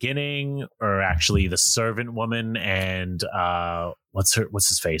out in the beginning are actually the servant woman and what's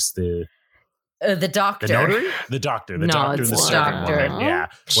his face? The doctor. The notary? The doctor. The doctor and the servant doctor. woman. Yeah.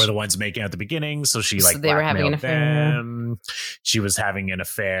 Were the ones making out at the beginning. So she like they were having an affair. them. She was having an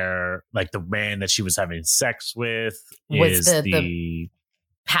affair. Like the man that she was having sex with Was is the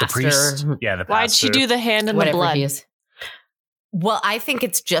pastor. the priest. Yeah, the pastor. Why'd she do the hand in the Whatever blood? he is. Well, I think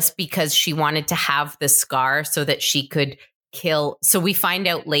it's just because she wanted to have the scar so that she could kill. So we find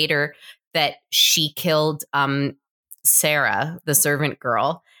out later that she killed Sarah, the servant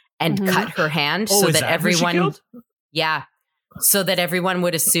girl, and cut her hand so that everyone, so that everyone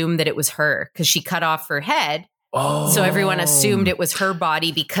would assume that it was her because she cut off her head. Oh. So everyone assumed it was her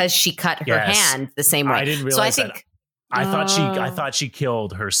body because she cut her hand the same way. I didn't realize that. I thought she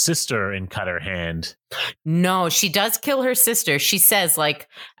killed her sister and cut her hand. No, she does kill her sister. She says like,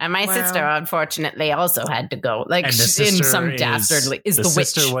 and my sister unfortunately also had to go. Like in some dastardly is the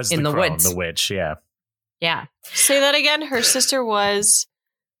witch was in the crone, woods. The witch, yeah. Yeah. Say that again. Her sister was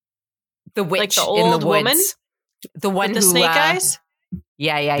the witch, like the old in the woods. woman, the one with the who snake eyes.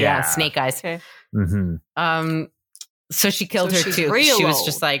 Yeah, snake eyes. Okay. Mm-hmm. So she killed her too. She was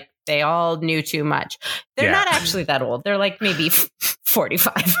just like, they all knew too much. They're not actually that old. They're like maybe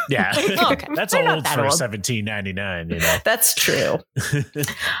 45. Yeah. Okay. That's old for 1799, you know. That's true.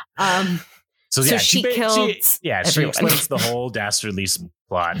 So she killed she explains the wole dastardly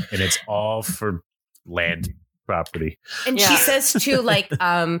plot, and it's all for land property. And she says too, like,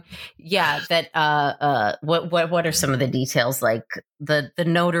 that what are some of the details? Like the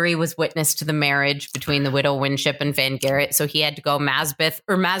notary was witness to the marriage between the widow Winship and Van Garrett, so he had to go.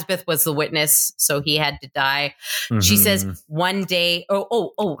 Masbeth was the witness, so he had to die. Mm-hmm. She says one day,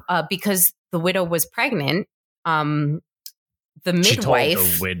 because the widow was pregnant, the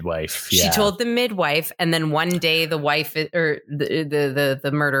midwife. She told the midwife, and then one day the wife or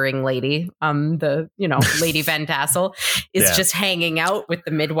the murdering lady, Lady Van Tassel, is just hanging out with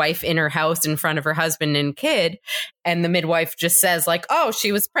the midwife in her house in front of her husband and kid, and the midwife just says like, "Oh,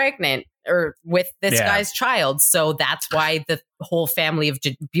 she was pregnant or with this guy's child," so that's why the whole family of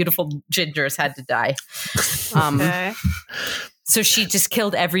beautiful gingers had to die. So she just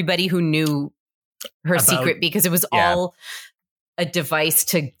killed everybody who knew her secret because it was all a device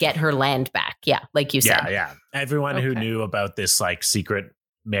to get her land back. Yeah, like you said. Yeah. Everyone who knew about this like secret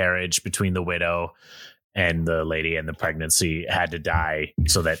marriage between the widow and the lady and the pregnancy had to die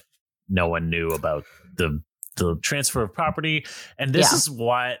so that no one knew about the transfer of property. And this is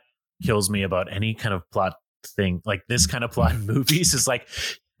what kills me about any kind of plot thing, like this kind of plot in movies, is like,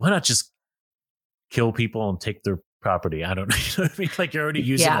 why not just kill people and take their property? I don't know. You know what I mean? Like you're already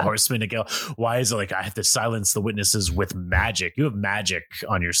using a horseman to go. Why is it like I have to silence the witnesses with magic? You have magic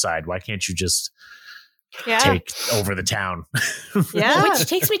on your side. Why can't you just take over the town? Which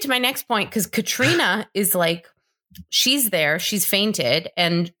takes me to my next point, because Katrina is like, she's there, she's fainted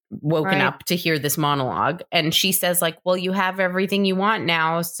and woken up to hear this monologue, and she says like, well, you have everything you want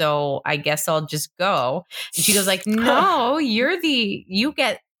now, so I guess I'll just go. And she goes like, no, you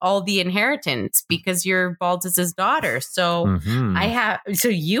get all the inheritance because you're Baldus's daughter. So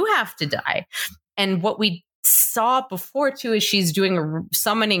you have to die. And what we saw before too is she's doing a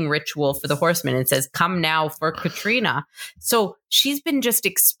summoning ritual for the horseman and says, come now for Katrina. So she's been just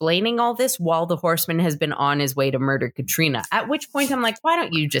explaining all this while the horseman has been on his way to murder Katrina. At which point I'm like, why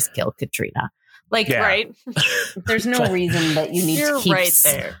don't you just kill Katrina? Like, there's no reason that you need to keep right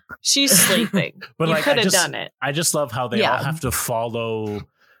there. She's sleeping. But you could have done it. I just love how they all have to follow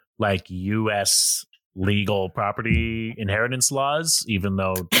like U.S. legal property inheritance laws, even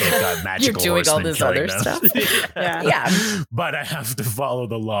though they've got magical You're doing all horsemen this killing other them. stuff. But I have to follow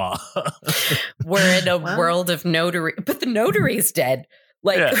the law. We're in a world of notary, but the notary is dead.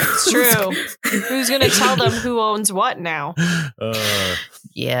 Like, it's true. Who's going to tell them who owns what now?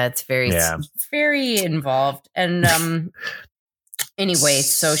 It's very involved. And anyway,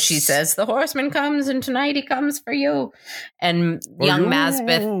 so she says, the horseman comes and tonight he comes for you. And young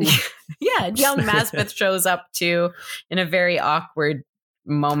Masbeth, young Masbeth shows up too in a very awkward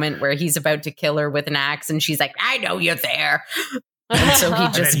moment where he's about to kill her with an axe. And she's like, I know you're there. And so he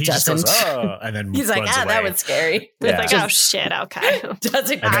just doesn't. And then he's like, that was scary. It's like, oh shit, okay.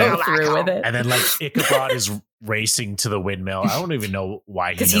 Doesn't go through with it. And then like Ichabod is racing to the windmill. I don't even know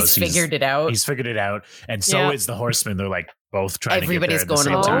why he knows he's figured it out. He's figured it out. And so is the horseman. They're like both trying Everybody's to get there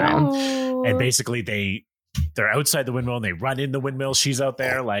going at the same around. time. And basically they they're outside the windmill and they run in the windmill. She's out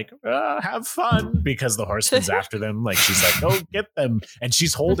there like, have fun, because the horseman's after them. Like, she's like, oh, get them. And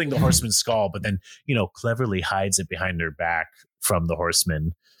she's holding the horseman's skull, but then, cleverly hides it behind her back from the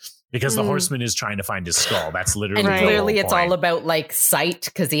horseman, because the horseman is trying to find his skull. That's literally and clearly the it's point. all about like sight,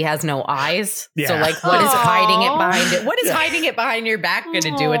 because he has no eyes. Yeah. So like, what is hiding it behind it? What is hiding it behind your back going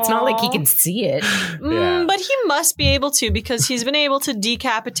to do? It's not like he can see it. But he must be able to, because he's been able to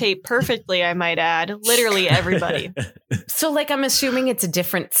decapitate perfectly, I might add, literally everybody. So like, I'm assuming it's a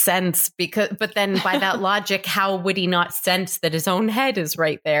different sense, but then by that logic, how would he not sense that his own head is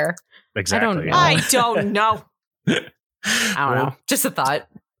right there? Exactly. I don't know. I don't know. Just a thought.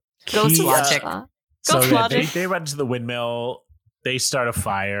 Ghost logic. They run to the windmill. They start a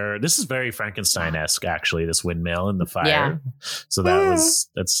fire. This is very Frankenstein-esque, actually, this windmill and the fire. Yeah. So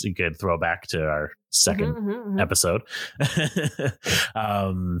that's a good throwback to our second episode.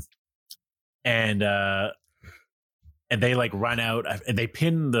 And they like run out and they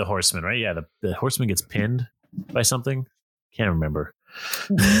pin the horseman, right? Yeah, the horseman gets pinned by something. Can't remember.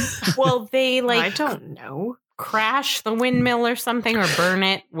 Well, they like, I don't know, crash the windmill or something, or burn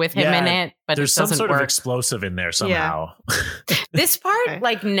it with him in it, but there's it doesn't some sort work. of explosive in there somehow. This part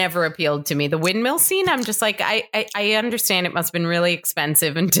like never appealed to me. The windmill scene, I'm just like, I understand it must have been really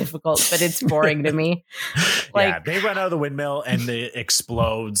expensive and difficult, but it's boring to me. Like, they run out of the windmill and it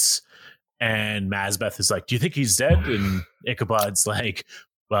explodes, and Mazbeth is like, do you think he's dead? And Ichabod's like,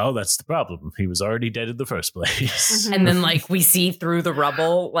 well, that's the problem. He was already dead in the first place. and then like we see through the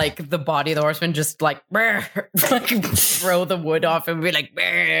rubble, like the body of the horseman just like, throw the wood off and be like,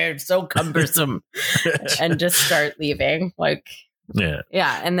 so cumbersome, and just start leaving. Like,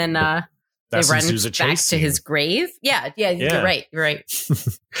 yeah. And then they run back to his grave. Yeah. You're right.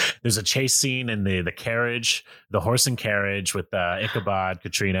 There's a chase scene in the carriage, the horse and carriage with Ichabod,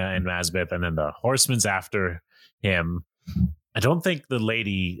 Katrina, and Mazbeth, and then the horseman's after him. I don't think the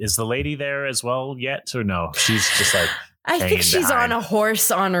lady there as well yet, or no? She's just like, I think she's behind. on a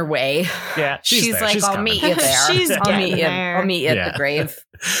horse on her way. Yeah, she's there. like, she's I'll coming. meet you there. I'll meet you at the grave.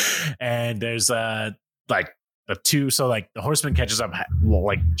 And there's like the two, so like the horseman catches up,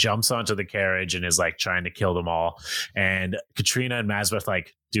 like jumps onto the carriage and is like trying to kill them all. And Katrina and Mazbeth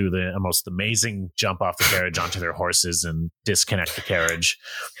like do the most amazing jump off the carriage onto their horses and disconnect the carriage.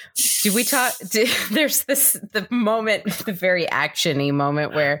 Do we talk? There's the moment, the very action-y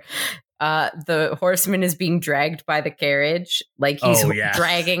moment where the horseman is being dragged by the carriage, like he's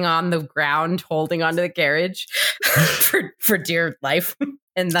dragging on the ground, holding onto the carriage for dear life.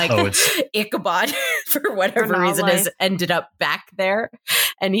 And like Ichabod, for whatever reason, has ended up back there,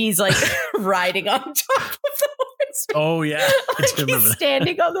 and he's like riding on top of the horseman. Oh yeah, like he's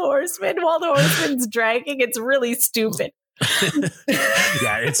standing on the horseman while the horseman's dragging. It's really stupid.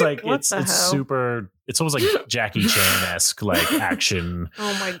 Yeah, it's like it's super. It's almost like Jackie Chan-esque, like action.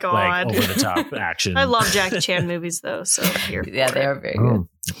 Oh my god, like over the top action. I love Jackie Chan movies though. So they are very good.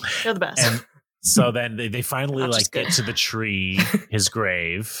 They're the best. And so then they finally like get to the tree, his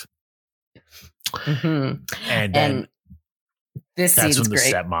grave, and then this that's when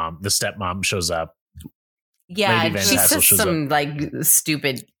great. the stepmom shows up. Yeah, she says some like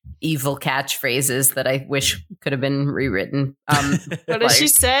stupid evil catchphrases that I wish could have been rewritten. What does she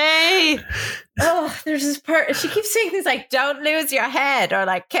say? Oh, there's this part. She keeps saying things like, "Don't lose your head," or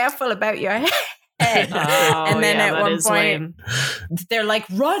like, "Careful about your head." And then at one point, they're like,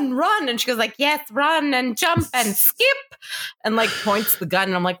 "Run, run!" And she goes like, "Yes, run and jump and skip," and like points the gun.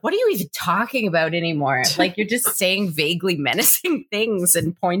 And I'm like, "What are you even talking about anymore? Like, you're just saying vaguely menacing things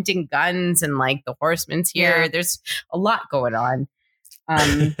and pointing guns and like the horseman's here. There's a lot going on."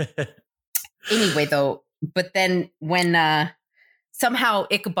 Anyway, though, but then when somehow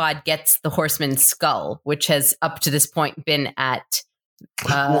Ichabod gets the horseman's skull, which has up to this point been at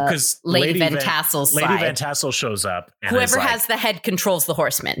because Lady Van Tassel's side. Lady Van Tassel shows up. And whoever has the head controls the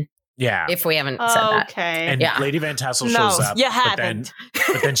horseman. Yeah. If we haven't said that. Okay. And Lady Van Tassel shows up. You haven't.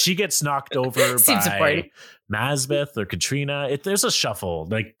 But then she gets knocked over by Mazbeth or Katrina. There's a shuffle.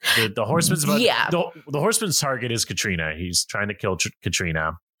 Like the horseman's the horseman's target is Katrina. He's trying to kill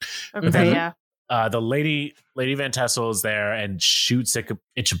Katrina. Okay, the Lady Van Tassel is there and shoots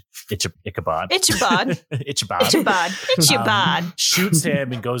Ichabod. Shoots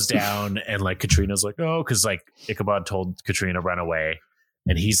him and goes down, and like Katrina's like, oh, because like Ichabod told Katrina run away,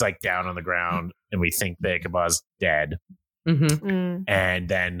 and he's like down on the ground, and we think that Ichabod's dead. And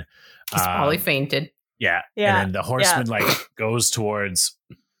then he's probably fainted. Yeah. And then the horseman like goes towards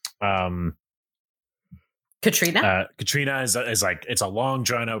Katrina. Katrina is like, it's a long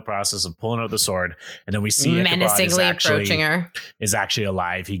drawn out process of pulling out the sword, and then we see menacingly approaching her. Is actually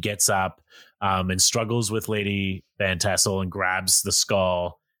alive. He gets up. and struggles with Lady Van Tassel and grabs the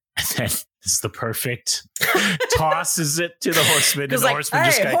skull. And then it's the perfect tosses it to the horseman, and the horseman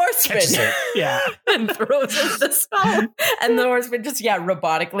just catches it. Yeah. And throws it the skull. And the horseman just,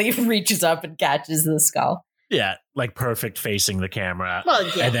 robotically reaches up and catches the skull. Yeah, like perfect facing the camera. Well,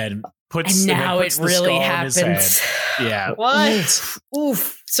 yeah. And then puts And now puts it the really skull in his happens. head. Yeah. What?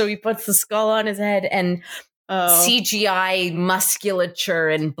 Oof. So he puts the skull on his head, and CGI musculature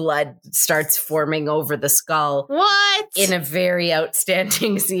and blood starts forming over the skull. What? In a very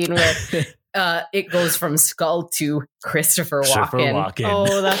outstanding scene where it goes from skull to Christopher Walken.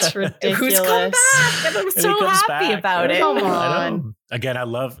 Oh, that's ridiculous. Who's come back? And I'm so happy about it. Come on. I know. Again, I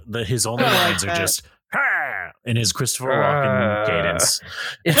love his only lines are just in his Christopher Walken cadence.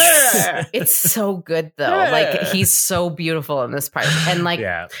 It's so good though. Like he's so beautiful in this part. And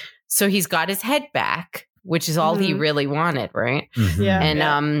like so he's got his head back, which is all he really wanted, right? Mm-hmm. Yeah.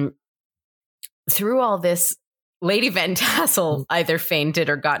 And through all this, Lady Van Tassel either fainted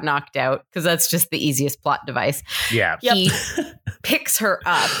or got knocked out, because that's just the easiest plot device. Yeah. He picks her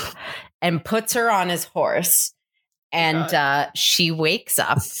up and puts her on his horse, and she wakes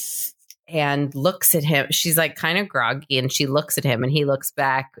up and looks at him. She's like kind of groggy, and she looks at him, and he looks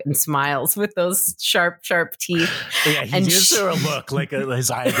back and smiles with those sharp teeth. Yeah, he gives her a look like his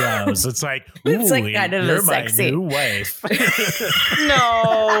eyebrows. It's like, it's like kind of you're my sexy new wife.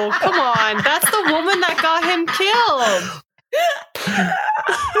 No, come on. That's the woman that got him killed. And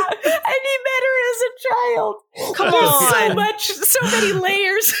he met her as a child. Come on. So many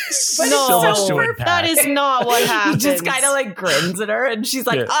layers. But No, it's so perfect. that is not what He happened. just kind of like grins at her, and she's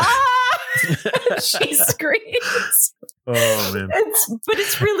like, she screams. Oh man. But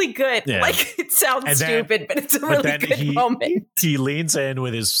it's really good. Yeah. Like it sounds stupid, but it's a really good moment. He leans in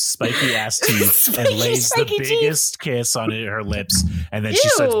with his spiky ass teeth and lays the biggest kiss on her lips, and then she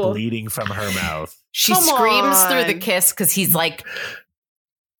starts bleeding from her mouth. She screams through the kiss because he's like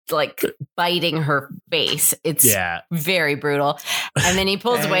biting her face. It's very brutal. And then he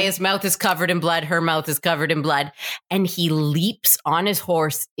pulls away. His mouth is covered in blood. Her mouth is covered in blood. And he leaps on his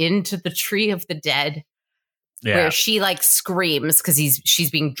horse into the tree of the dead. Yeah. Where she like screams because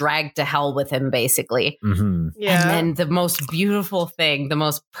she's being dragged to hell with him, basically. Mm-hmm. Yeah. And then the most beautiful thing, the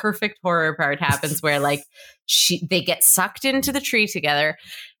most perfect horror part happens where like they get sucked into the tree together,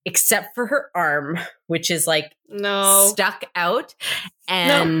 except for her arm, which is like stuck out.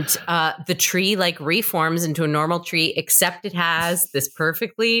 And the tree like reforms into a normal tree, except it has this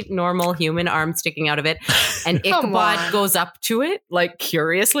perfectly normal human arm sticking out of it. And Ichabod goes up to it, like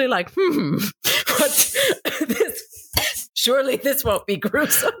curiously, like, what's this? Surely this won't be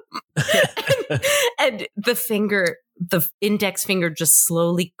gruesome. and the index finger just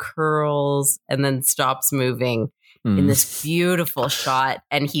slowly curls and then stops moving in this beautiful shot,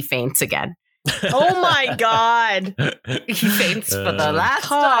 and he faints again. Oh my God. He faints for the last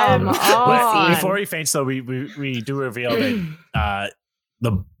time. Before he faints, though, we do reveal that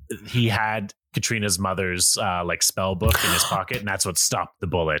he had Katrina's mother's like spell book in his pocket, and that's what stopped the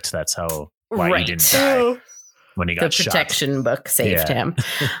bullet. That's why he didn't die when he got shot. The protection book saved him.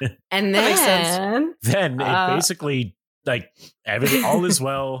 And then it basically like everything, all is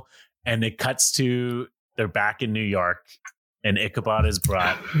well, and it cuts to they're back in New York, and Ichabod has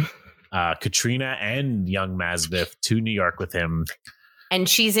brought Katrina and young Mazbeth to New York with him. And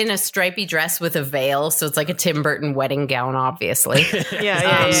she's in a stripy dress with a veil, so it's like a Tim Burton wedding gown, obviously.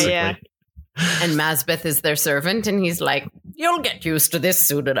 Yeah. And Mazbeth is their servant, and he's like, "You'll get used to this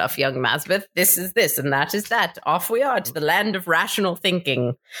soon enough, young Mazbeth. This is this, and that is that. Off we are to the land of rational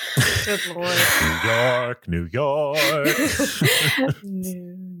thinking." Good Lord. New York.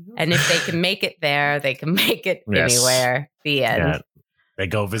 And if they can make it there, they can make it anywhere. The end. Yeah. They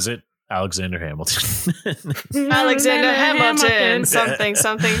go visit Alexander Hamilton. Alexander Hamilton. Something,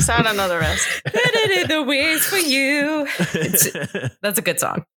 sound another rest. The ways for you. That's a good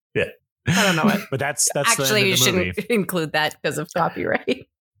song. Yeah. I don't know it. But that's actually, you shouldn't movie. Include that because of copyright.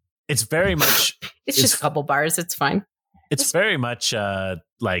 It's very much. It's just a couple bars. It's fine. It's very much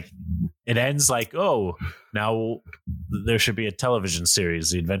like it ends like, oh, now there should be a television series,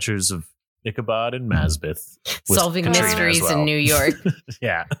 The Adventures of Ichabod and Mazbeth, solving mysteries in New York.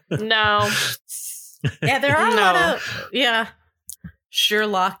 Yeah. No. Yeah, there are a lot of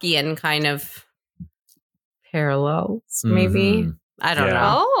Sherlockian kind of parallels, maybe. I don't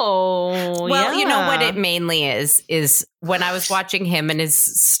know. Oh, well, you know what it mainly is when I was watching him and his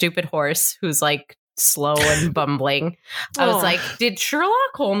stupid horse, who's like slow and bumbling. I was like, did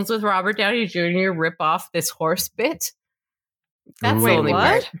Sherlock Holmes with Robert Downey Jr. rip off this horse bit? That's the only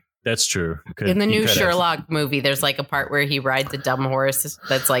part. That's true. In the new Sherlock movie, there's like a part where he rides a dumb horse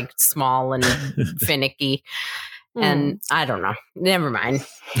that's like small and finicky. And I don't know. Never mind.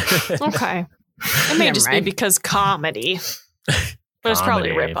 Okay. It may just be because comedy. But it's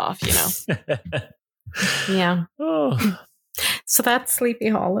probably a ripoff, you know. Yeah. Oh. So that's Sleepy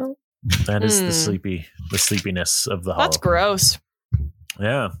Hollow. That is the sleepiness of the Hollow. That's gross.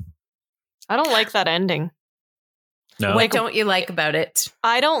 Yeah. I don't like that ending. No. What don't you like about it?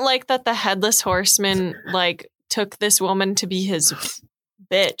 I don't like that the Headless Horseman like took this woman to be his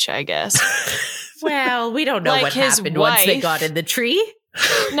bitch, I guess. Well, we don't know Like what his happened once they wife. got in the tree.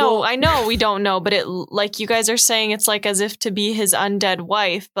 No, I know we don't know, but it like you guys are saying it's like as if to be his undead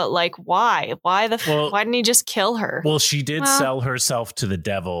wife, but like why? Why didn't he just kill her? Well, she did sell herself to the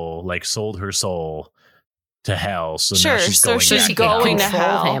devil, like sold her soul to hell. So now she's going to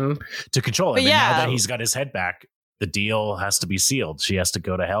hell him. to control him. But And now that he's got his head back, the deal has to be sealed. She has to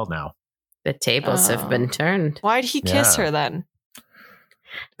go to hell now. The tables have been turned. Why'd he kiss her then?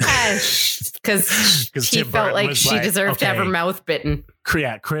 Because he Tim felt Burton like was she deserved to have her mouth bitten.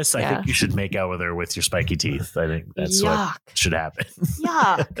 Yeah, Chris, I think you should make out with her with your spiky teeth. I think that's what should happen.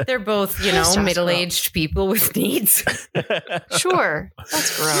 Yuck. They're both, middle-aged people with needs. Sure.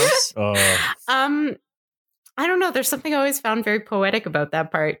 That's gross. I don't know. There's something I always found very poetic about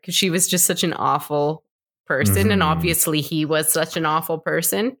that part because she was just such an awful person. And obviously he was such an awful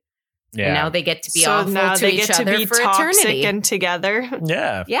person. Yeah. And now they get to be awful to each other for eternity. And together.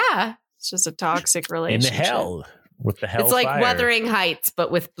 Yeah. Yeah. It's just a toxic relationship. In the hell. With the hell It's like fire. Wuthering Heights,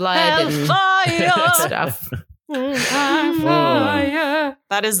 but with blood and stuff. Fire.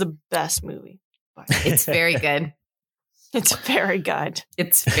 That is the best movie. It's very good. It's very good.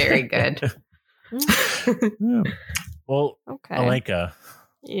 It's very good. Well, okay. Alenka.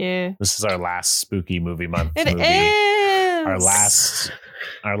 Yeah. This is our last spooky movie month. It movie. is.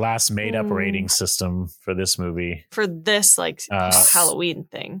 Our last made up rating system for this movie. For this Halloween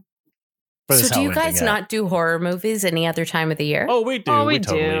thing. So do you guys not do horror movies any other time of the year? Oh, we do. Oh, we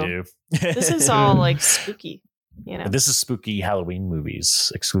totally do. This is all like spooky, you know. This is spooky Halloween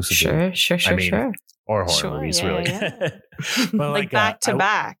movies exclusively. Sure. Or horror movies, really. Yeah. But like back to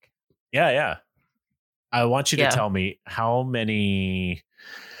back. Yeah. I want you to tell me how many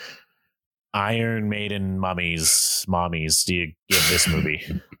Iron Maiden mommies do you give this movie?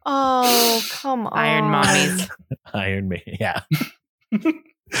 Oh, come on. Iron mommies. Iron Maiden, yeah.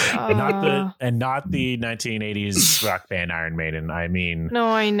 And not the 1980s rock band Iron Maiden. I mean, no,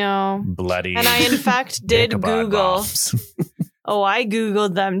 I know. Bloody. And I, in fact, did Ichabod Google. moms. I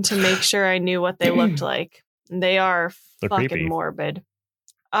Googled them to make sure I knew what they looked like. They are fucking creepy. morbid.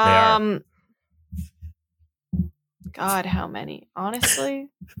 They are. God, how many? Honestly,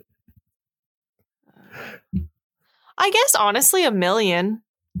 I guess honestly, 1 million.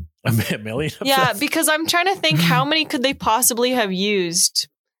 A million? Yeah, because I'm trying to think how many could they possibly have used.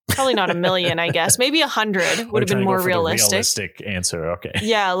 Probably not 1 million, I guess. Maybe 100 would have been more realistic. Realistic answer, okay.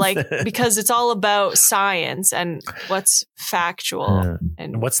 Yeah, like because it's all about science and what's factual.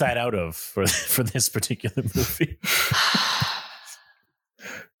 And what's that out of for this particular movie?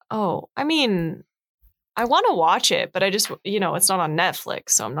 I mean, I want to watch it, but I just, it's not on Netflix,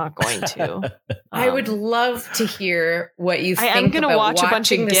 so I'm not going to. I would love to hear what you think. I am going to watch a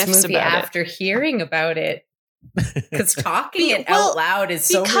bunch of this GIFs movie about after hearing about it. Because talking it out loud is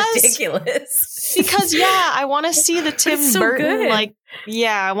so ridiculous. Because I want to see the Tim Burton, good.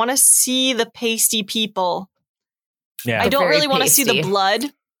 I want to see the pasty people. Yeah, I don't really want to see the blood.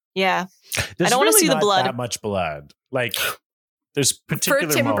 Yeah, I don't want to see the blood. That much blood, like. There's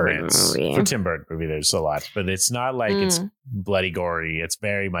particular moments for Tim Burton movie. There's a lot, but it's not like it's bloody gory. It's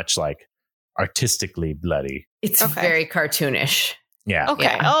very much like artistically bloody. It's very cartoonish. Yeah. Okay.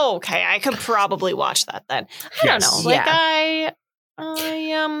 Yeah. Oh, okay. I could probably watch that then. I don't know. Like I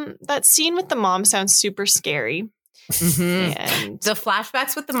that scene with the mom sounds super scary. Mm-hmm. And the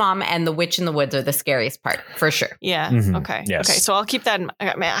flashbacks with the mom and the witch in the woods are the scariest part, for sure. Yeah. Mm-hmm. Okay. Yes. Okay. So I'll keep that in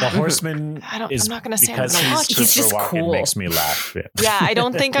mind. The horseman I'm not going to say I'm because going to watch it. He's just cool. Makes me laugh. Yeah, I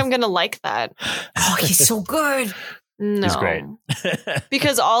don't think I'm going to like that. Oh, he's so good. No. He's great.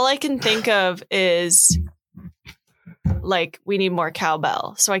 Because all I can think of is like we need more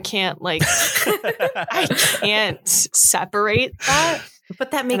cowbell. So I can't I can't separate that.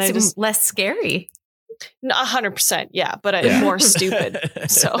 But that makes him less scary. 100%, yeah, but more stupid.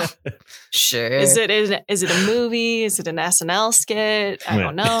 So, sure. Is it a movie? Is it an SNL skit? I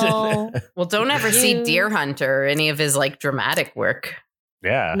don't know. Well, don't ever see Deer Hunter or any of his dramatic work.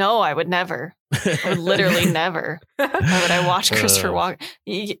 Yeah. No, I would never. I would literally never. Why would I watch Christopher Walken?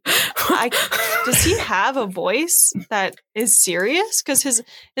 Does he have a voice that is serious? Because is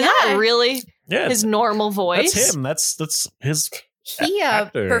that really his normal voice? That's him. That's his. He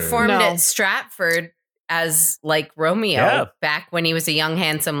performed at Stratford as like Romeo back when he was a young,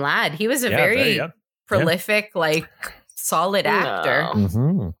 handsome lad. He was a very prolific, like solid actor.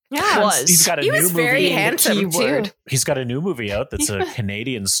 Mm-hmm. Yeah, He was very handsome too. He's got a new movie out that's a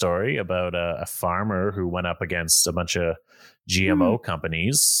Canadian story about a farmer who went up against a bunch of GMO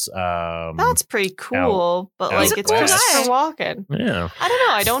companies. That's pretty cool, but like it's Christopher Walken. Yeah, I don't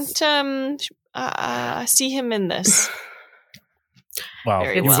know. I don't see him in this. Well,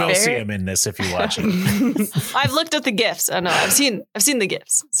 you will see him in this if you watch it. I've looked at the GIFs. Oh no, I've seen the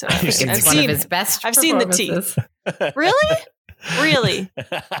GIFs. So I've seen one of his best. I've seen the teeth. Really?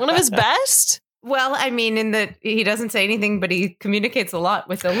 One of his best? Well, I mean, in that he doesn't say anything, but he communicates a lot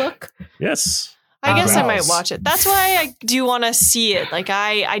with a look. Yes. I guess I might watch it. That's why I do want to see it. Like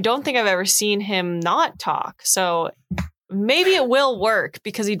I don't think I've ever seen him not talk. So maybe it will work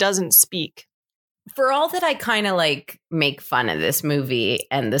because he doesn't speak. For all that I kind of like make fun of this movie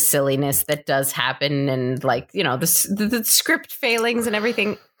and the silliness that does happen and like, you know, the script failings and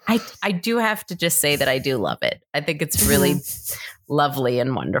everything, I do have to just say that I do love it. I think it's really lovely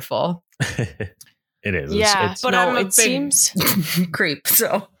and wonderful. It is. Yeah, it's but it seems creep.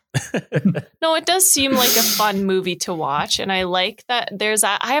 So no, it does seem like a fun movie to watch, and I like that there's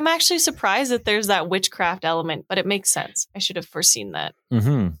that. I am actually surprised that there's that witchcraft element, but it makes sense. I should have foreseen that.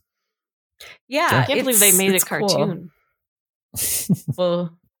 Mm-hmm. Yeah, I can't believe they made a cartoon. Cool.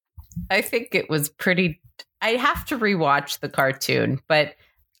 Well, I think it was pretty. I have to rewatch the cartoon, but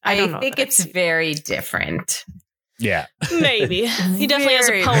I think it's very different. Yeah. Maybe. He definitely has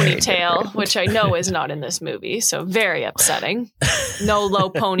a ponytail, which I know is not in this movie, so very upsetting. No low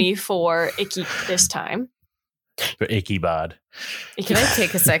pony for Icky this time. For Ichabod. Can I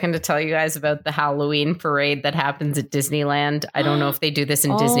take a second to tell you guys about the Halloween parade that happens at Disneyland? I don't know if they do this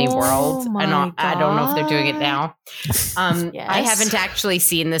in Disney World. I don't know if they're doing it now. Yes. I haven't actually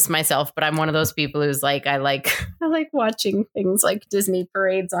seen this myself, but I'm one of those people who's like, I like watching things like Disney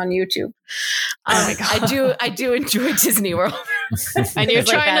parades on YouTube. Oh my God. I do enjoy Disney World. And you're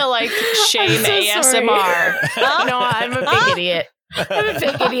trying to like shame ASMR. Huh? No, I'm a big idiot. I'm a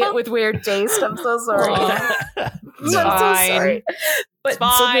big idiot with weird taste. I'm so sorry. I'm so sorry. But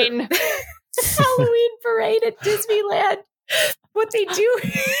fine. So the Halloween parade at Disneyland, what they do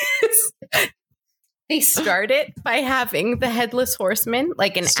is they start it by having the Headless Horseman,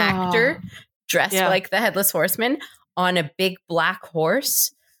 like an actor dressed like the Headless Horseman on a big black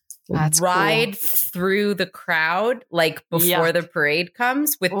horse. That's ride through the crowd like before the parade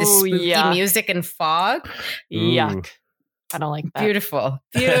comes with the spooky music and fog. Yuck. I don't like that. Beautiful.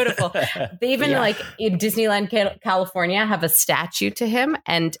 They even like in Disneyland, California, have a statue to him.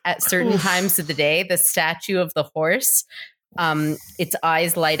 And at certain times of the day, the statue of the horse, its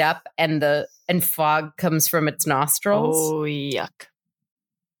eyes light up and fog comes from its nostrils. Oh, yuck.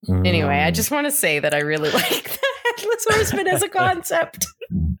 Anyway, I just want to say that I really like the Headless Horseman as a concept.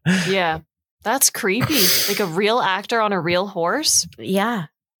 Yeah. That's creepy. Like a real actor on a real horse? Yeah.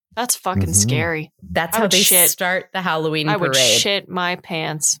 That's fucking scary. That's how they start the Halloween parade. I would shit my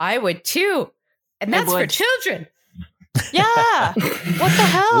pants. I would too. And that's for children. Yeah. What the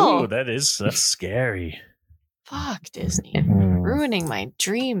hell? Ooh, that's scary. Fuck Disney. Ruining my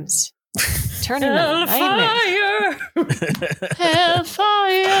dreams. Turning them into nightmares. Hellfire.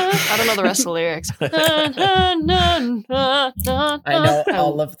 I don't know the rest of the lyrics. I know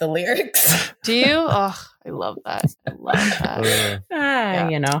all of the lyrics. Do you? Oh, I love that.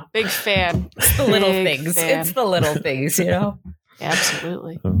 You know. Big fan. It's the little things. It's the little things, you know?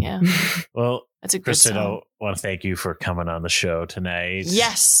 Absolutely. Yeah. Well, that's a good Kristen, song. I want to thank you for coming on the show tonight.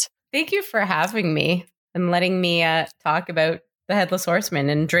 Yes. Thank you for having me and letting me talk about the Headless Horseman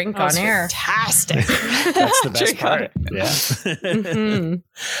and drink on air. Fantastic. That's the best part. Yeah. Mm-hmm.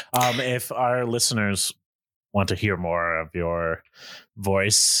 If our listeners want to hear more of your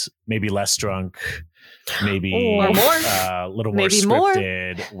voice, maybe less drunk, maybe or more, a little more maybe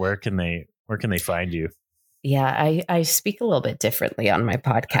scripted, where can they find you? Yeah, I speak a little bit differently on my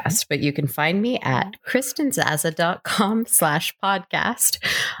podcast, but you can find me at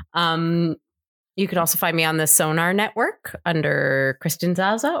kristenzaza.com/podcast. You can also find me on the Sonar Network under Kristen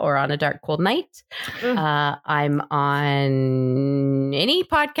Zaza or On a Dark Cold Night. I'm on any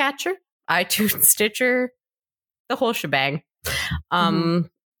podcatcher, iTunes, Stitcher, the whole shebang.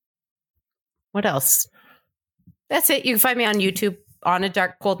 What else? That's it. You can find me on YouTube. On a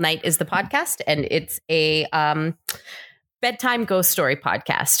Dark Cold Night is the podcast, and it's a bedtime ghost story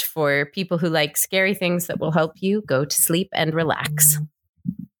podcast for people who like scary things that will help you go to sleep and relax.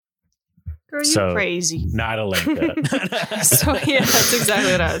 Girl, you're crazy. Not Alenka. So yeah, that's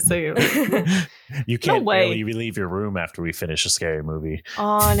exactly what I was thinking. You can't really leave your room after we finish a scary movie.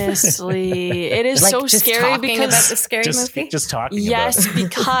 Honestly, it is like so just scary talking because about the scary movie. Just talking. Yes, about it.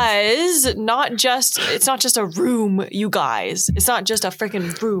 because it's not just a room, you guys. It's not just a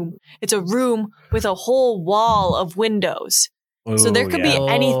freaking room. It's a room with a whole wall of windows. So there could be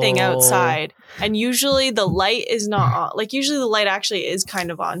anything outside. And usually the light is not on. Like usually the light actually is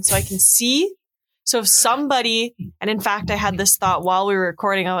kind of on. So I can see. So if somebody, and in fact I had this thought while we were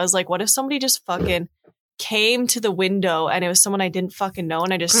recording, I was like, what if somebody just fucking came to the window and it was someone I didn't fucking know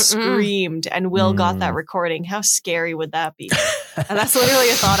and I just screamed and Will got that recording? How scary would that be? And that's literally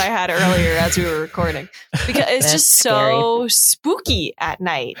a thought I had earlier as we were recording. Because it's just so spooky at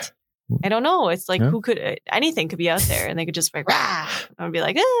night. I don't know. It's like anything could be out there and they could just be like, rah! I would be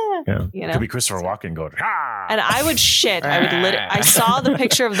like, you know, could be Christopher Walken going, ah! And I would shit. I saw the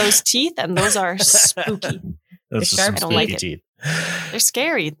picture of those teeth and those are spooky. Those are some spooky teeth. They're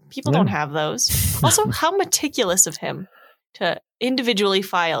scary. People don't have those. Also, how meticulous of him to individually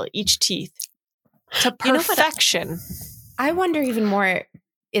file each teeth to perfection. You know I wonder even more.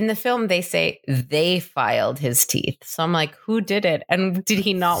 In the film, they say they filed his teeth. So I'm like, who did it? And did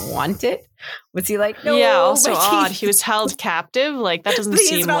he not want it? Was he like, no? Yeah, also odd. He was held captive. Like, that doesn't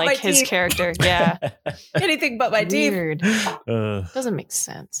seem like his teeth. Character. Yeah. Anything but my Weird. teeth. Doesn't make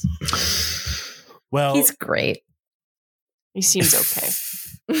sense. Well, he's great. He seems okay.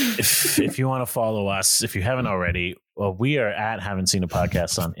 If you want to follow us, if you haven't already, well, we are at Haven't Seen a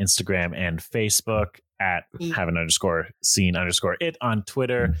Podcast on Instagram and Facebook, at haven't_seen_it on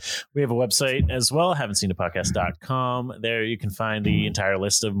Twitter. We have a website as well, haven'tseenapodcast.com. There you can find the entire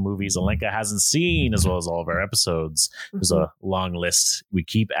list of movies Alenka hasn't seen, as well as all of our episodes. There's a long list. We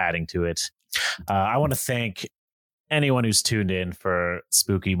keep adding to it. I want to thank anyone who's tuned in for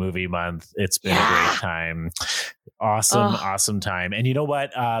Spooky Movie Month. It's been a great time. Awesome time. And you know what?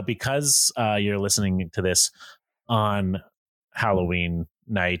 Because you're listening to this on Halloween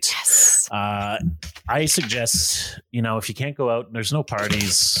night, I suggest, if you can't go out and there's no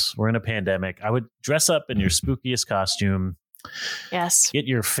parties, we're in a pandemic, I would dress up in your spookiest costume. Yes. Get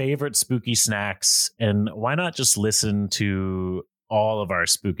your favorite spooky snacks, and why not just listen to all of our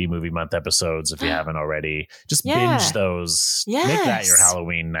Spooky Movie Month episodes if you haven't already. Just binge those. Yes. Make that your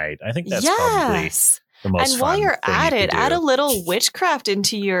Halloween night. I think that's probably the most fun. And while you're at it, add do. a little witchcraft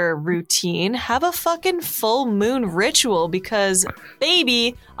into your routine. Have a fucking full moon ritual because,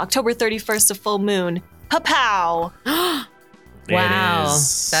 baby, October 31st, a full moon. Pa-pow! Wow.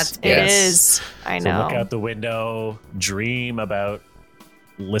 That's big. It is. I know. So look out the window, dream about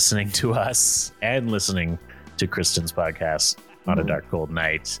listening to us and listening to Kristen's podcast on a dark, cold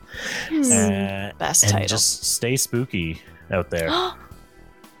night. Best title. And just stay spooky out there.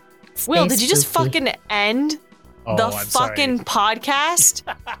 Will, did you just fucking end the fucking podcast?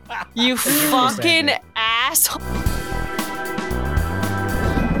 You fucking asshole.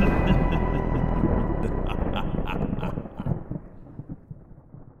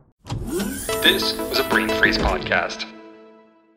 This was a Brain Freeze podcast.